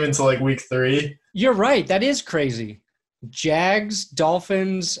home game until, week 3. You're right. That is crazy. Jags,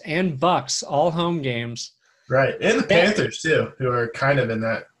 Dolphins, and Bucks, all home games. Right. And the Panthers, too, who are kind of in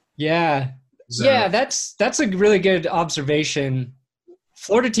that zone. Yeah, that's a really good observation.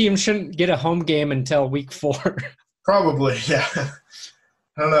 Florida teams shouldn't get a home game until week 4. Probably, yeah.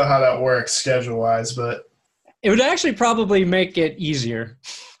 I don't know how that works schedule-wise, but it would actually probably make it easier.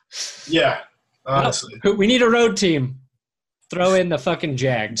 Yeah, honestly. We need a road team. Throw in the fucking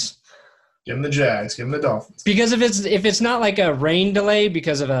Jags. Give them the Jags. Give them the Dolphins. Because if it's not a rain delay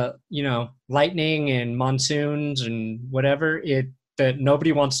because of lightning and monsoons and whatever, that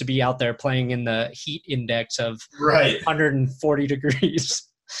nobody wants to be out there playing in the heat index of 140 degrees.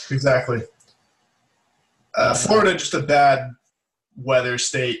 Exactly. Florida, just a bad weather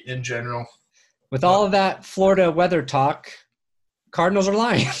state in general. With all of that Florida weather talk, Cardinals or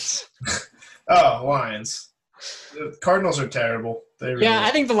Lions? Oh, Lions. The Cardinals are terrible. I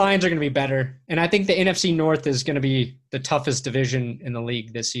think the Lions are going to be better. And I think the NFC North is going to be the toughest division in the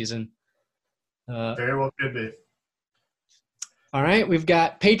league this season. Very well could be. All right, we've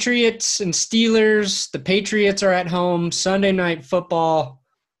got Patriots and Steelers. The Patriots are at home, Sunday Night Football.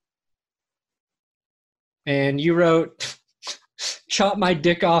 And you wrote, chop my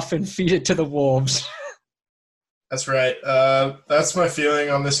dick off and feed it to the Wolves. That's right. That's my feeling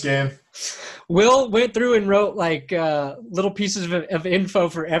on this game. Will went through and wrote little pieces of info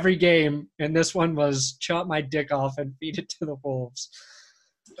for every game, and this one was chop my dick off and feed it to the Wolves.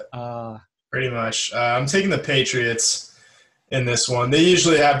 Pretty much. I'm taking the Patriots in this one. They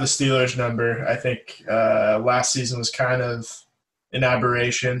usually have the Steelers number. I think last season was kind of an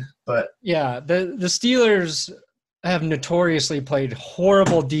aberration, but yeah, the Steelers have notoriously played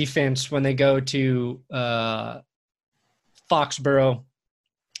horrible defense when they go to Foxborough.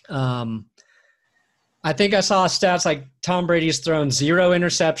 I think I saw stats like Tom Brady's thrown 0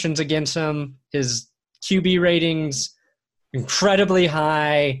 interceptions against him. His QB ratings incredibly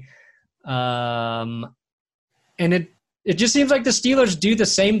high. And it just seems like the Steelers do the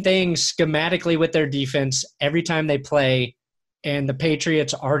same thing schematically with their defense every time they play, and the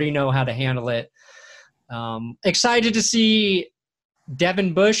Patriots already know how to handle it. Excited to see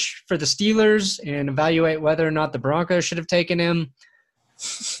Devin Bush for the Steelers and evaluate whether or not the Broncos should have taken him.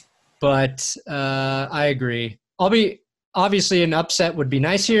 But I agree. Obviously an upset would be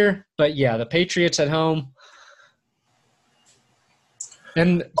nice here, but yeah, the Patriots at home.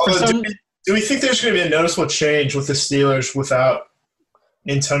 And do we think there's going to be a noticeable change with the Steelers without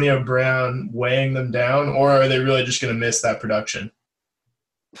Antonio Brown weighing them down, or are they really just going to miss that production?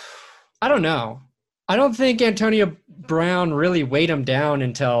 I don't know. I don't think Antonio Brown really weighed him down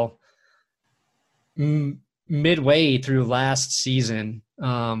until midway through last season.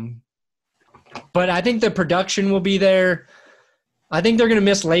 But I think the production will be there. I think they're going to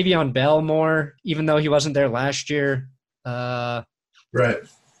miss Le'Veon Bell more, even though he wasn't there last year. Right.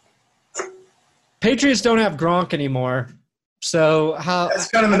 Patriots don't have Gronk anymore. So that's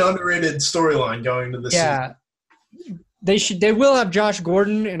kind of an underrated storyline going to the season. They will have Josh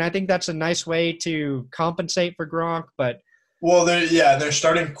Gordon, and I think that's a nice way to compensate for Gronk. But their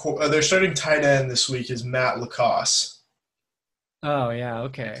starting tight end this week is Matt LaCosse. Oh yeah,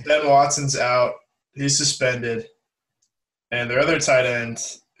 okay. Ben Watson's out; he's suspended, and their other tight end.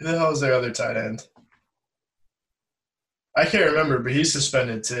 Who the hell is their other tight end? I can't remember, but he's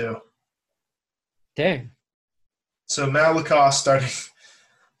suspended too. Dang. So Matt LaCosse starting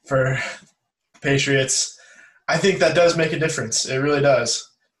for Patriots. I think that does make a difference. It really does.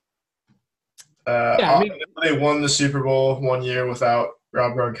 They won the Super Bowl one year without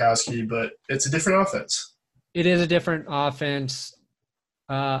Rob Gronkowski, but it's a different offense. It is a different offense.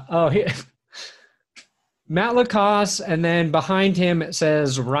 Matt LaCosse, and then behind him it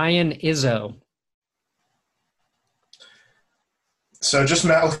says Ryan Izzo. So just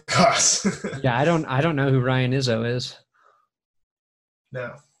Matt LaCosse. Yeah, I don't know who Ryan Izzo is.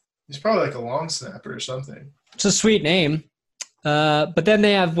 No. He's probably like a long snapper or something. It's a sweet name. But then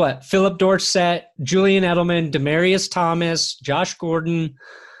they have what? Philip Dorsett, Julian Edelman, Demaryius Thomas, Josh Gordon.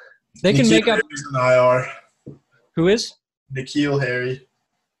 They can make up. An IR. Who is? N'Keal Harry.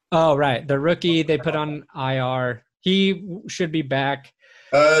 Oh, right. The rookie they put on IR. He should be back.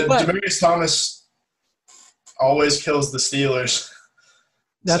 Demaryius Thomas always kills the Steelers.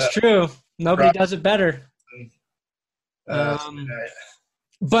 That's true. Nobody does it better.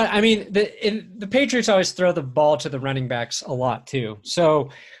 But, I mean, the Patriots always throw the ball to the running backs a lot too. So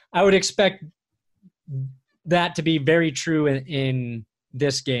I would expect that to be very true in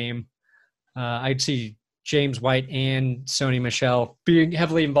this game. I'd see James White and Sony Michel being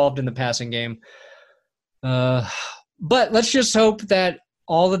heavily involved in the passing game. But let's just hope that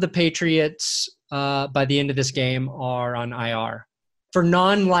all of the Patriots by the end of this game are on IR for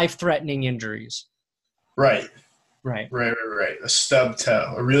non-life-threatening injuries. Right. Right. A stub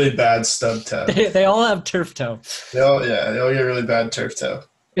toe, a really bad stub toe. They all have turf toe. They all get really bad turf toe.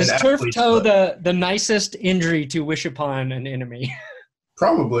 Is turf toe the nicest injury to wish upon an enemy?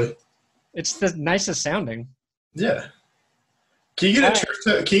 Probably. It's the nicest sounding. Yeah. Can you get turf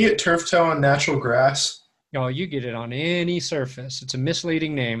toe? Can you get turf toe on natural grass? Oh, you get it on any surface. It's a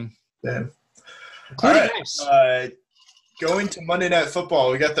misleading name. Damn. All right. Going to Monday Night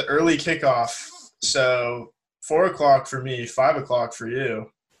Football, we got the early kickoff. So 4:00 for me, 5:00 for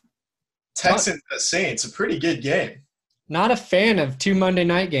you. Texans at Saints, a pretty good game. Not a fan of 2 Monday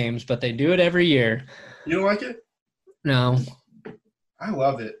night games, but they do it every year. You don't like it? No. I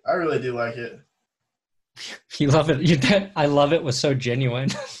love it. I really do like it. You love it. I love it was so genuine.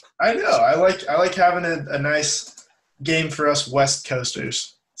 I know. I like having a nice game for us West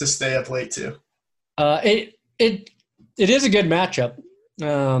Coasters to stay up late to. It is a good matchup.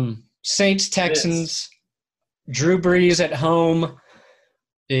 Saints Texans. Drew Brees at home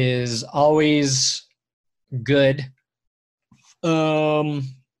is always good.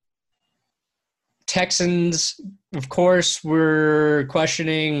 Texans, of course, we're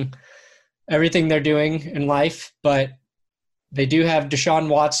questioning everything they're doing in life, but they do have Deshaun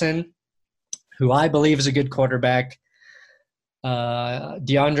Watson, who I believe is a good quarterback.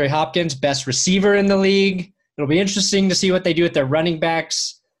 DeAndre Hopkins, best receiver in the league. It'll be interesting to see what they do with their running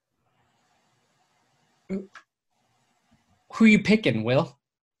backs. Who are you picking, Will?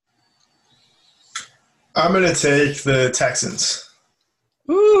 I'm going to take the Texans.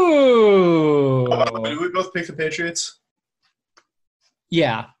 Ooh. Did we both pick the Patriots?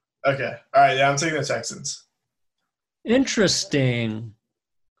 Yeah. Okay. All right. Yeah, I'm taking the Texans. Interesting.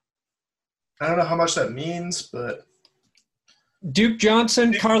 I don't know how much that means, but Duke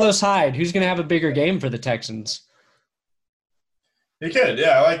Johnson, Carlos Hyde. Who's going to have a bigger game for the Texans? He could.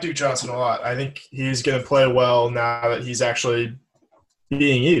 Yeah, I like Duke Johnson a lot. I think he's going to play well now that he's actually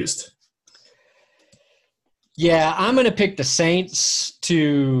being used. Yeah, I'm going to pick the Saints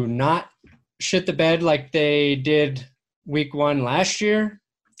to not shit the bed like they did week 1 last year.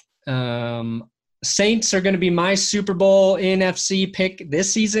 Saints are going to be my Super Bowl NFC pick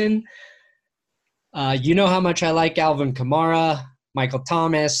this season. You know how much I like Alvin Kamara, Michael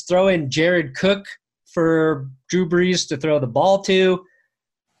Thomas. Throw in Jared Cook for Drew Brees to throw the ball to.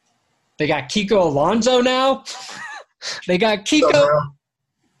 They got Kiko Alonso now. They got Kiko.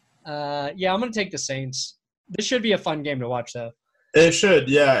 Yeah, I'm going to take the Saints. This should be a fun game to watch, though. It should,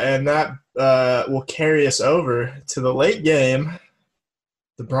 yeah. And that will carry us over to the late game,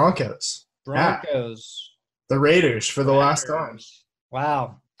 the Broncos. Broncos. The Raiders for the last time.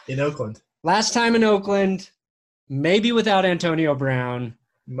 Wow. In Oakland. Last time in Oakland, maybe without Antonio Brown.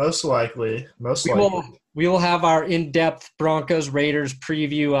 Most likely. We will have our in-depth Broncos-Raiders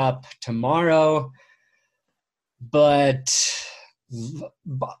preview up tomorrow. But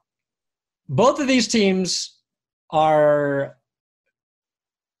both of these teams are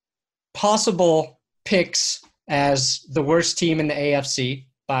possible picks as the worst team in the AFC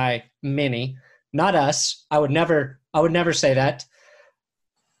by many. Not us. I would never say that.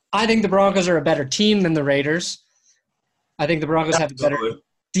 I think the Broncos are a better team than the Raiders. I think the Broncos have a better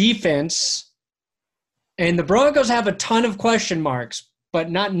defense. And the Broncos have a ton of question marks,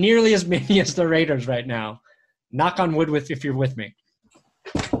 but not nearly as many as the Raiders right now. Knock on wood if you're with me.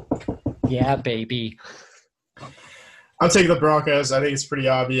 Yeah, baby. I'm taking the Broncos. I think it's pretty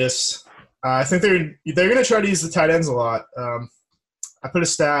obvious. I think they're going to try to use the tight ends a lot. I put a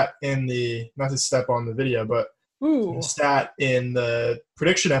stat in not to step on the video, but a stat in the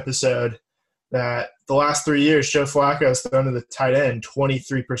prediction episode that the last 3 years, Joe Flacco has thrown to the tight end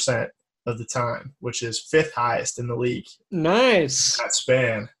 23% of the time, which is 5th highest in the league. Nice. That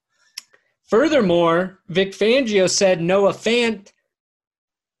span. Furthermore, Vic Fangio said Noah Fant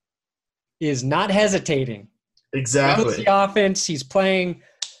is not hesitating. Exactly. He knows the offense. He's playing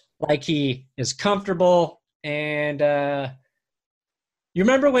like he is comfortable. And you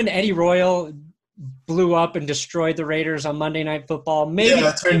remember when Eddie Royal blew up and destroyed the Raiders on Monday Night Football? Maybe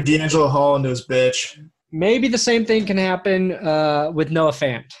turned D'Angelo Hall into his bitch. Maybe the same thing can happen with Noah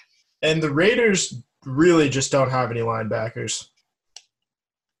Fant. And the Raiders really just don't have any linebackers.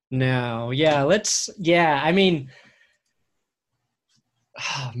 No. I mean,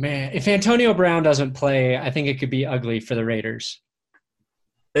 oh, man. If Antonio Brown doesn't play, I think it could be ugly for the Raiders.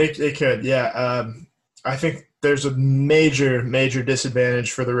 It could, yeah. I think there's a major, major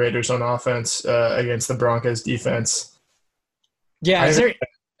disadvantage for the Raiders on offense against the Broncos defense. Yeah,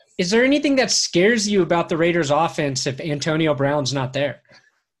 is there anything that scares you about the Raiders offense if Antonio Brown's not there?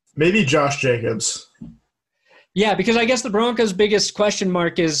 Maybe Josh Jacobs. Yeah, because I guess the Broncos' biggest question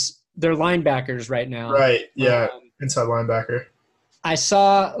mark is their linebackers right now. Right, yeah, inside linebacker. I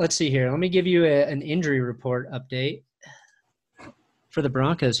saw – let's see here. Let me give you an injury report update for the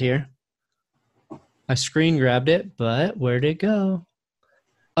Broncos here. I screen grabbed it, but where'd it go?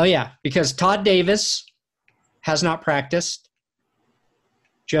 Oh, yeah, because Todd Davis has not practiced.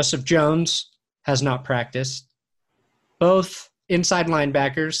 Joseph Jones has not practiced. Both inside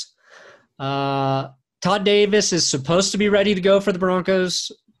linebackers. Todd Davis is supposed to be ready to go for the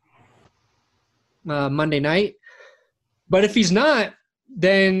Broncos Monday night. But if he's not,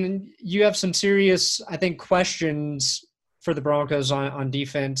 then you have some serious, I think, questions for the Broncos on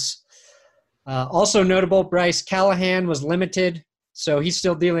defense. Also notable, Bryce Callahan was limited, so he's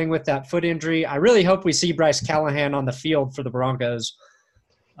still dealing with that foot injury. I really hope we see Bryce Callahan on the field for the Broncos.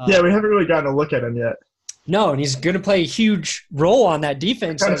 We haven't really gotten a look at him yet. No, and he's going to play a huge role on that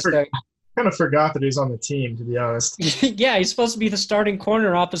defense. I kind of forgot that he's on the team, to be honest. Yeah, he's supposed to be the starting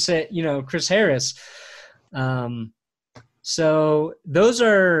corner opposite, Chris Harris. So those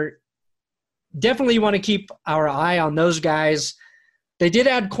are definitely want to keep our eye on those guys. They did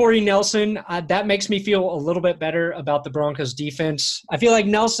add Corey Nelson. That makes me feel a little bit better about the Broncos defense. I feel like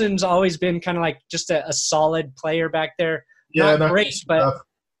Nelson's always been kind of like just a solid player back there. Yeah, not great, but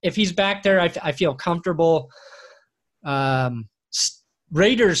if he's back there, I feel comfortable.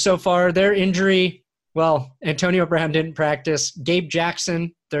 Raiders so far, their injury, well, Antonio Brown didn't practice. Gabe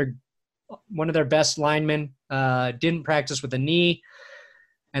Jackson, one of their best linemen, didn't practice with a knee.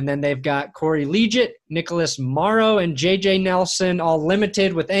 And then they've got Corey Liuget, Nicholas Morrow, and J.J. Nelson, all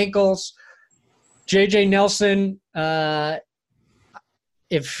limited with ankles. J.J. Nelson,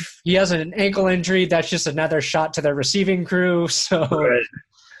 if he has an ankle injury, that's just another shot to their receiving crew. So right.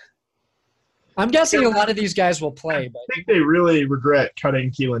 I'm guessing a lot of these guys will play. But I think they really regret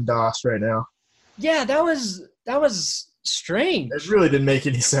cutting Keelan Doss right now. Yeah, that was strange. It really didn't make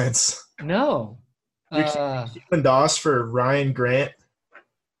any sense. No. Keelan Doss for Ryan Grant.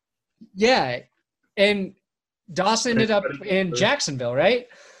 Yeah, and Doss ended up in Jacksonville, right?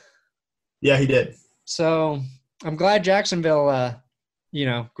 Yeah, he did. So I'm glad Jacksonville,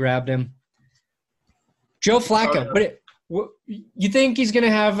 grabbed him. Joe Flacco, but you think he's going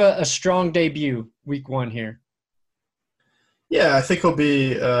to have a strong debut week 1 here? Yeah, I think he'll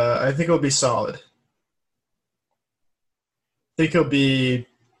be. He'll be solid. I think he'll be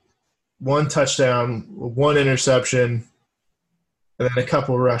 1 touchdown, 1 interception, and then a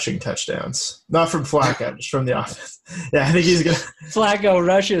couple rushing touchdowns. Not from Flacco, just from the offense. Yeah, I think he's going to – Flacco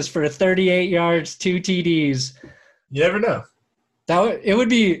rushes for 38 yards, 2 TDs. You never know. It would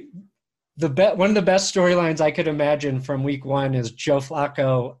be One of the best storylines I could imagine from week 1 is Joe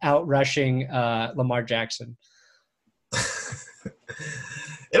Flacco out rushing Lamar Jackson.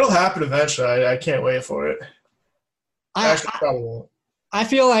 It'll happen eventually. I can't wait for it. Actually, probably won't. I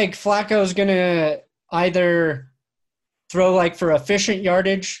feel like Flacco's going to either throw like for efficient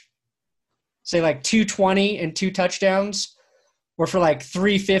yardage, say like 220 and 2 touchdowns, or for like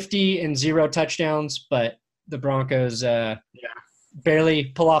 350 and 0 touchdowns, but the Broncos barely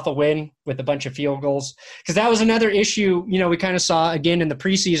pull off a win with a bunch of field goals. Because that was another issue, we kind of saw again in the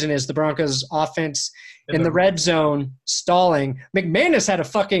preseason is the Broncos offense in the red zone stalling. McManus had a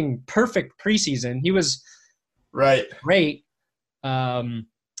fucking perfect preseason. He was great.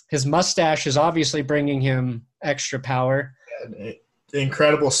 His mustache is obviously bringing him extra power.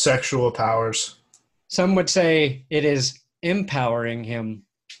 Incredible sexual powers. Some would say it is empowering him.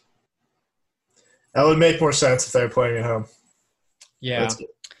 That would make more sense if they were playing at home. Yeah.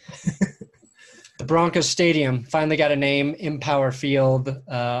 The Broncos Stadium finally got a name, Empower Field.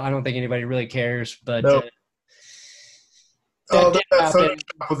 I don't think anybody really cares, but nope. That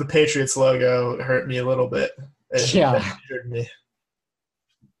Photoshop with the Patriots logo hurt me a little bit. It injured me.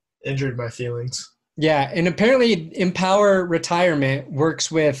 Injured my feelings. Yeah, and apparently Empower Retirement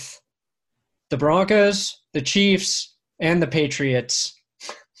works with the Broncos, the Chiefs, and the Patriots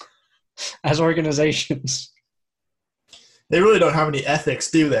as organizations. They really don't have any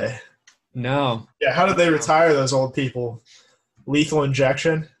ethics, do they? No. Yeah, how did they retire those old people? Lethal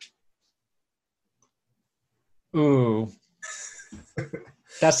injection? Ooh.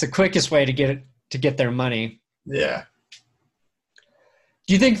 That's the quickest way to get their money. Yeah.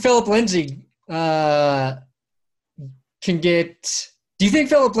 Do you think Philip Lindsay do you think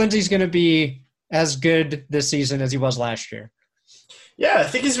Philip Lindsay's going to be as good this season as he was last year? Yeah, I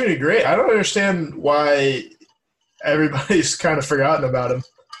think he's going to be great. I don't understand why everybody's kind of forgotten about him.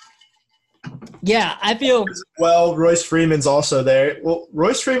 Yeah, I feel – well, Royce Freeman's also there. Well,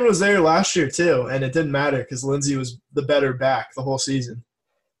 Royce Freeman was there last year too, and it didn't matter because Lindsay was the better back the whole season.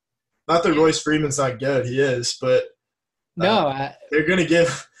 Not that Royce Freeman's not good. He is, but they're going to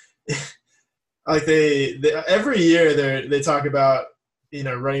give – like they every year they talk about,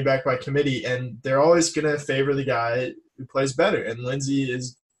 running back by committee, and they're always going to favor the guy who plays better. And Lindsay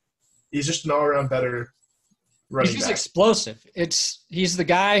he's just an all-around better running back. He's just explosive. He's the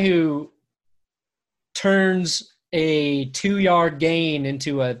guy who turns a 2-yard gain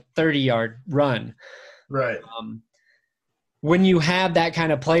into a 30-yard run. Right. When you have that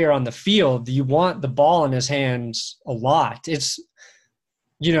kind of player on the field, you want the ball in his hands a lot. It's,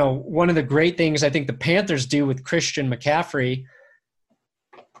 one of the great things I think the Panthers do with Christian McCaffrey,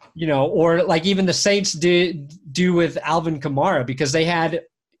 or like even the Saints do with Alvin Kamara, because they had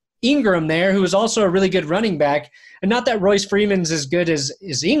Ingram there, who was also a really good running back. And not that Royce Freeman's as good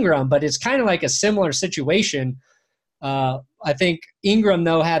as Ingram, but it's kind of like a similar situation. I think Ingram,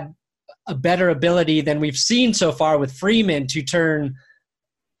 though, had a better ability than we've seen so far with Freeman to turn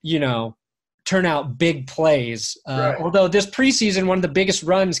out big plays. Right. Although this preseason, one of the biggest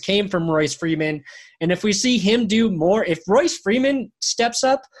runs came from Royce Freeman. And if we see him do more, if Royce Freeman steps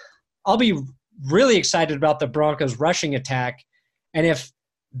up, I'll be really excited about the Broncos rushing attack. And if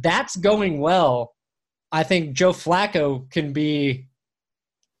that's going well, I think Joe Flacco can be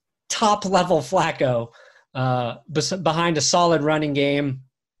top-level Flacco behind a solid running game.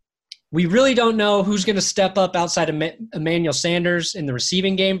 We really don't know who's going to step up outside of Emmanuel Sanders in the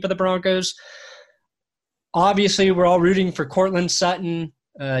receiving game for the Broncos. Obviously, we're all rooting for Cortland Sutton,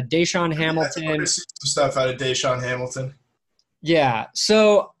 Deshaun Hamilton. We're going to see some stuff out of Deshaun Hamilton. Yeah,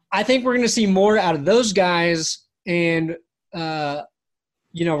 so I think we're going to see more out of those guys. And,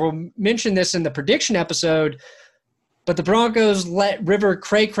 we'll mention this in the prediction episode, but the Broncos let River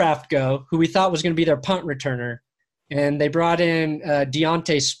Craycraft go, who we thought was going to be their punt returner. And they brought in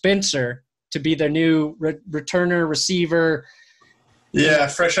Deontay Spencer to be their new returner, receiver. Yeah,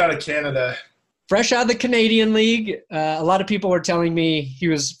 fresh out of Canada. Fresh out of the Canadian League. A lot of people were telling me he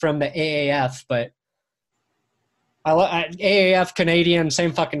was from the AAF, but AAF, Canadian,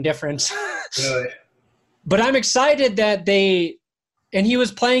 same fucking difference. Really? But I'm excited that and he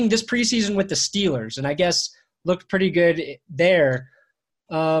was playing this preseason with the Steelers, and I guess looked pretty good there.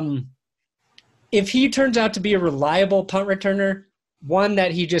 If he turns out to be a reliable punt returner, one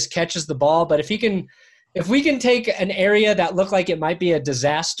that he just catches the ball, but if we can take an area that looked like it might be a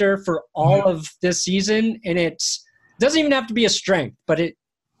disaster for all of this season, and it doesn't even have to be a strength, but it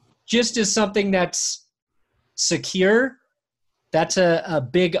just is something that's secure, that's a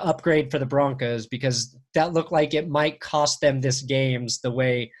big upgrade for the Broncos, because that looked like it might cost them games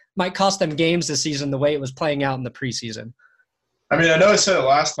this season the way it was playing out in the preseason. I mean, I know I said it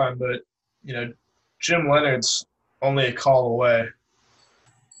last time, but Jim Leonard's only a call away.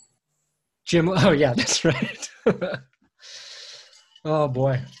 Oh, yeah, that's right. Oh,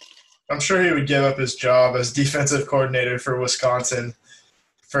 boy. I'm sure he would give up his job as defensive coordinator for Wisconsin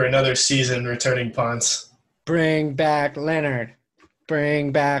for another season returning punts. Bring back Leonard.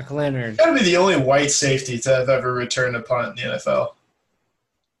 Bring back Leonard. Got to be the only white safety to have ever returned a punt in the NFL.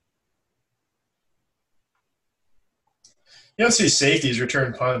 You don't see safeties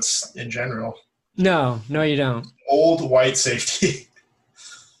return punts in general. No, you don't. Old white safety.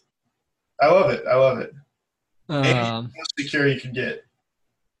 I love it. Most secure you can get.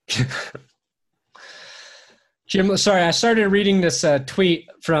 Jim, sorry, I started reading this tweet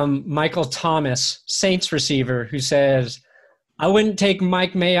from Michael Thomas, Saints receiver, who says, I wouldn't take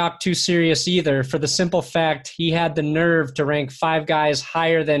Mike Mayock too serious either for the simple fact he had the nerve to rank 5 guys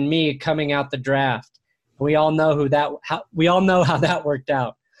higher than me coming out the draft. We all know how that worked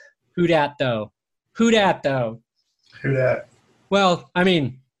out. Who dat though? Well, I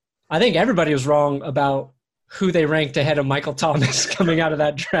mean, I think everybody was wrong about who they ranked ahead of Michael Thomas coming out of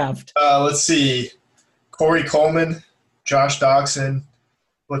that draft. Let's see. Corey Coleman, Josh Doxson,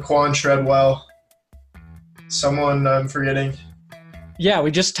 Laquan Treadwell. Someone I'm forgetting. Yeah,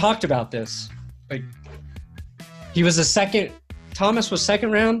 we just talked about this. Like, he was Thomas was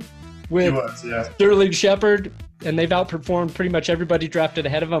second round with Sterling Shepard, and they've outperformed pretty much everybody drafted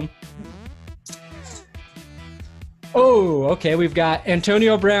ahead of him. Oh, okay. We've got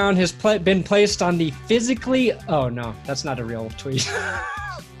Antonio Brown has been placed on the physically. Oh no, that's not a real tweet.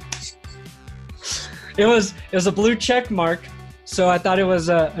 It was a blue check mark, so I thought it was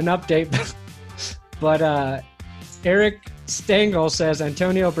an update. But Eric Stengel says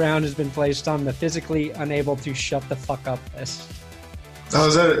Antonio Brown has been placed on the physically unable to shut the fuck up list. Oh,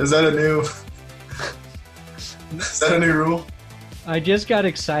 is that a new rule? I just got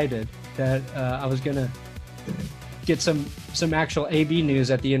excited that I was gonna get some actual AB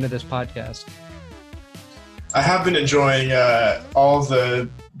news at the end of this podcast. I have been enjoying all the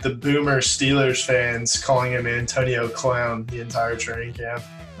boomer Steelers fans calling him Antonio Clown the entire training camp.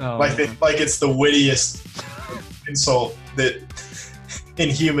 Oh, like it's the wittiest insult that in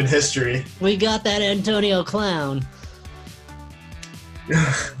human history. We got that Antonio Clown.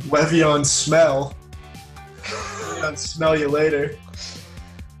 Le'Veon Smell. Le'Veon Smell you later.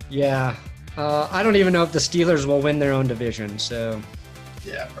 Yeah. I don't even know if the Steelers will win their own division, so...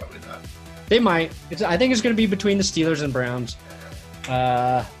 Yeah, probably not. They might. I think it's going to be between the Steelers and Browns.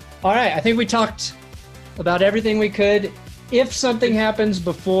 All right, I think we talked about everything we could. If something happens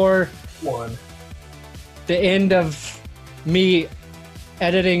before the end of me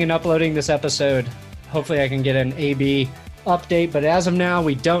editing and uploading this episode, hopefully I can get an AB update. But as of now,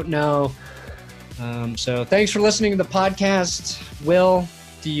 we don't know. So thanks for listening to the podcast. Will,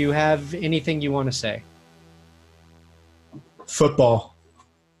 do you have anything you want to say? Football.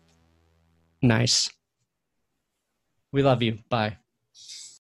 Nice. We love you. Bye.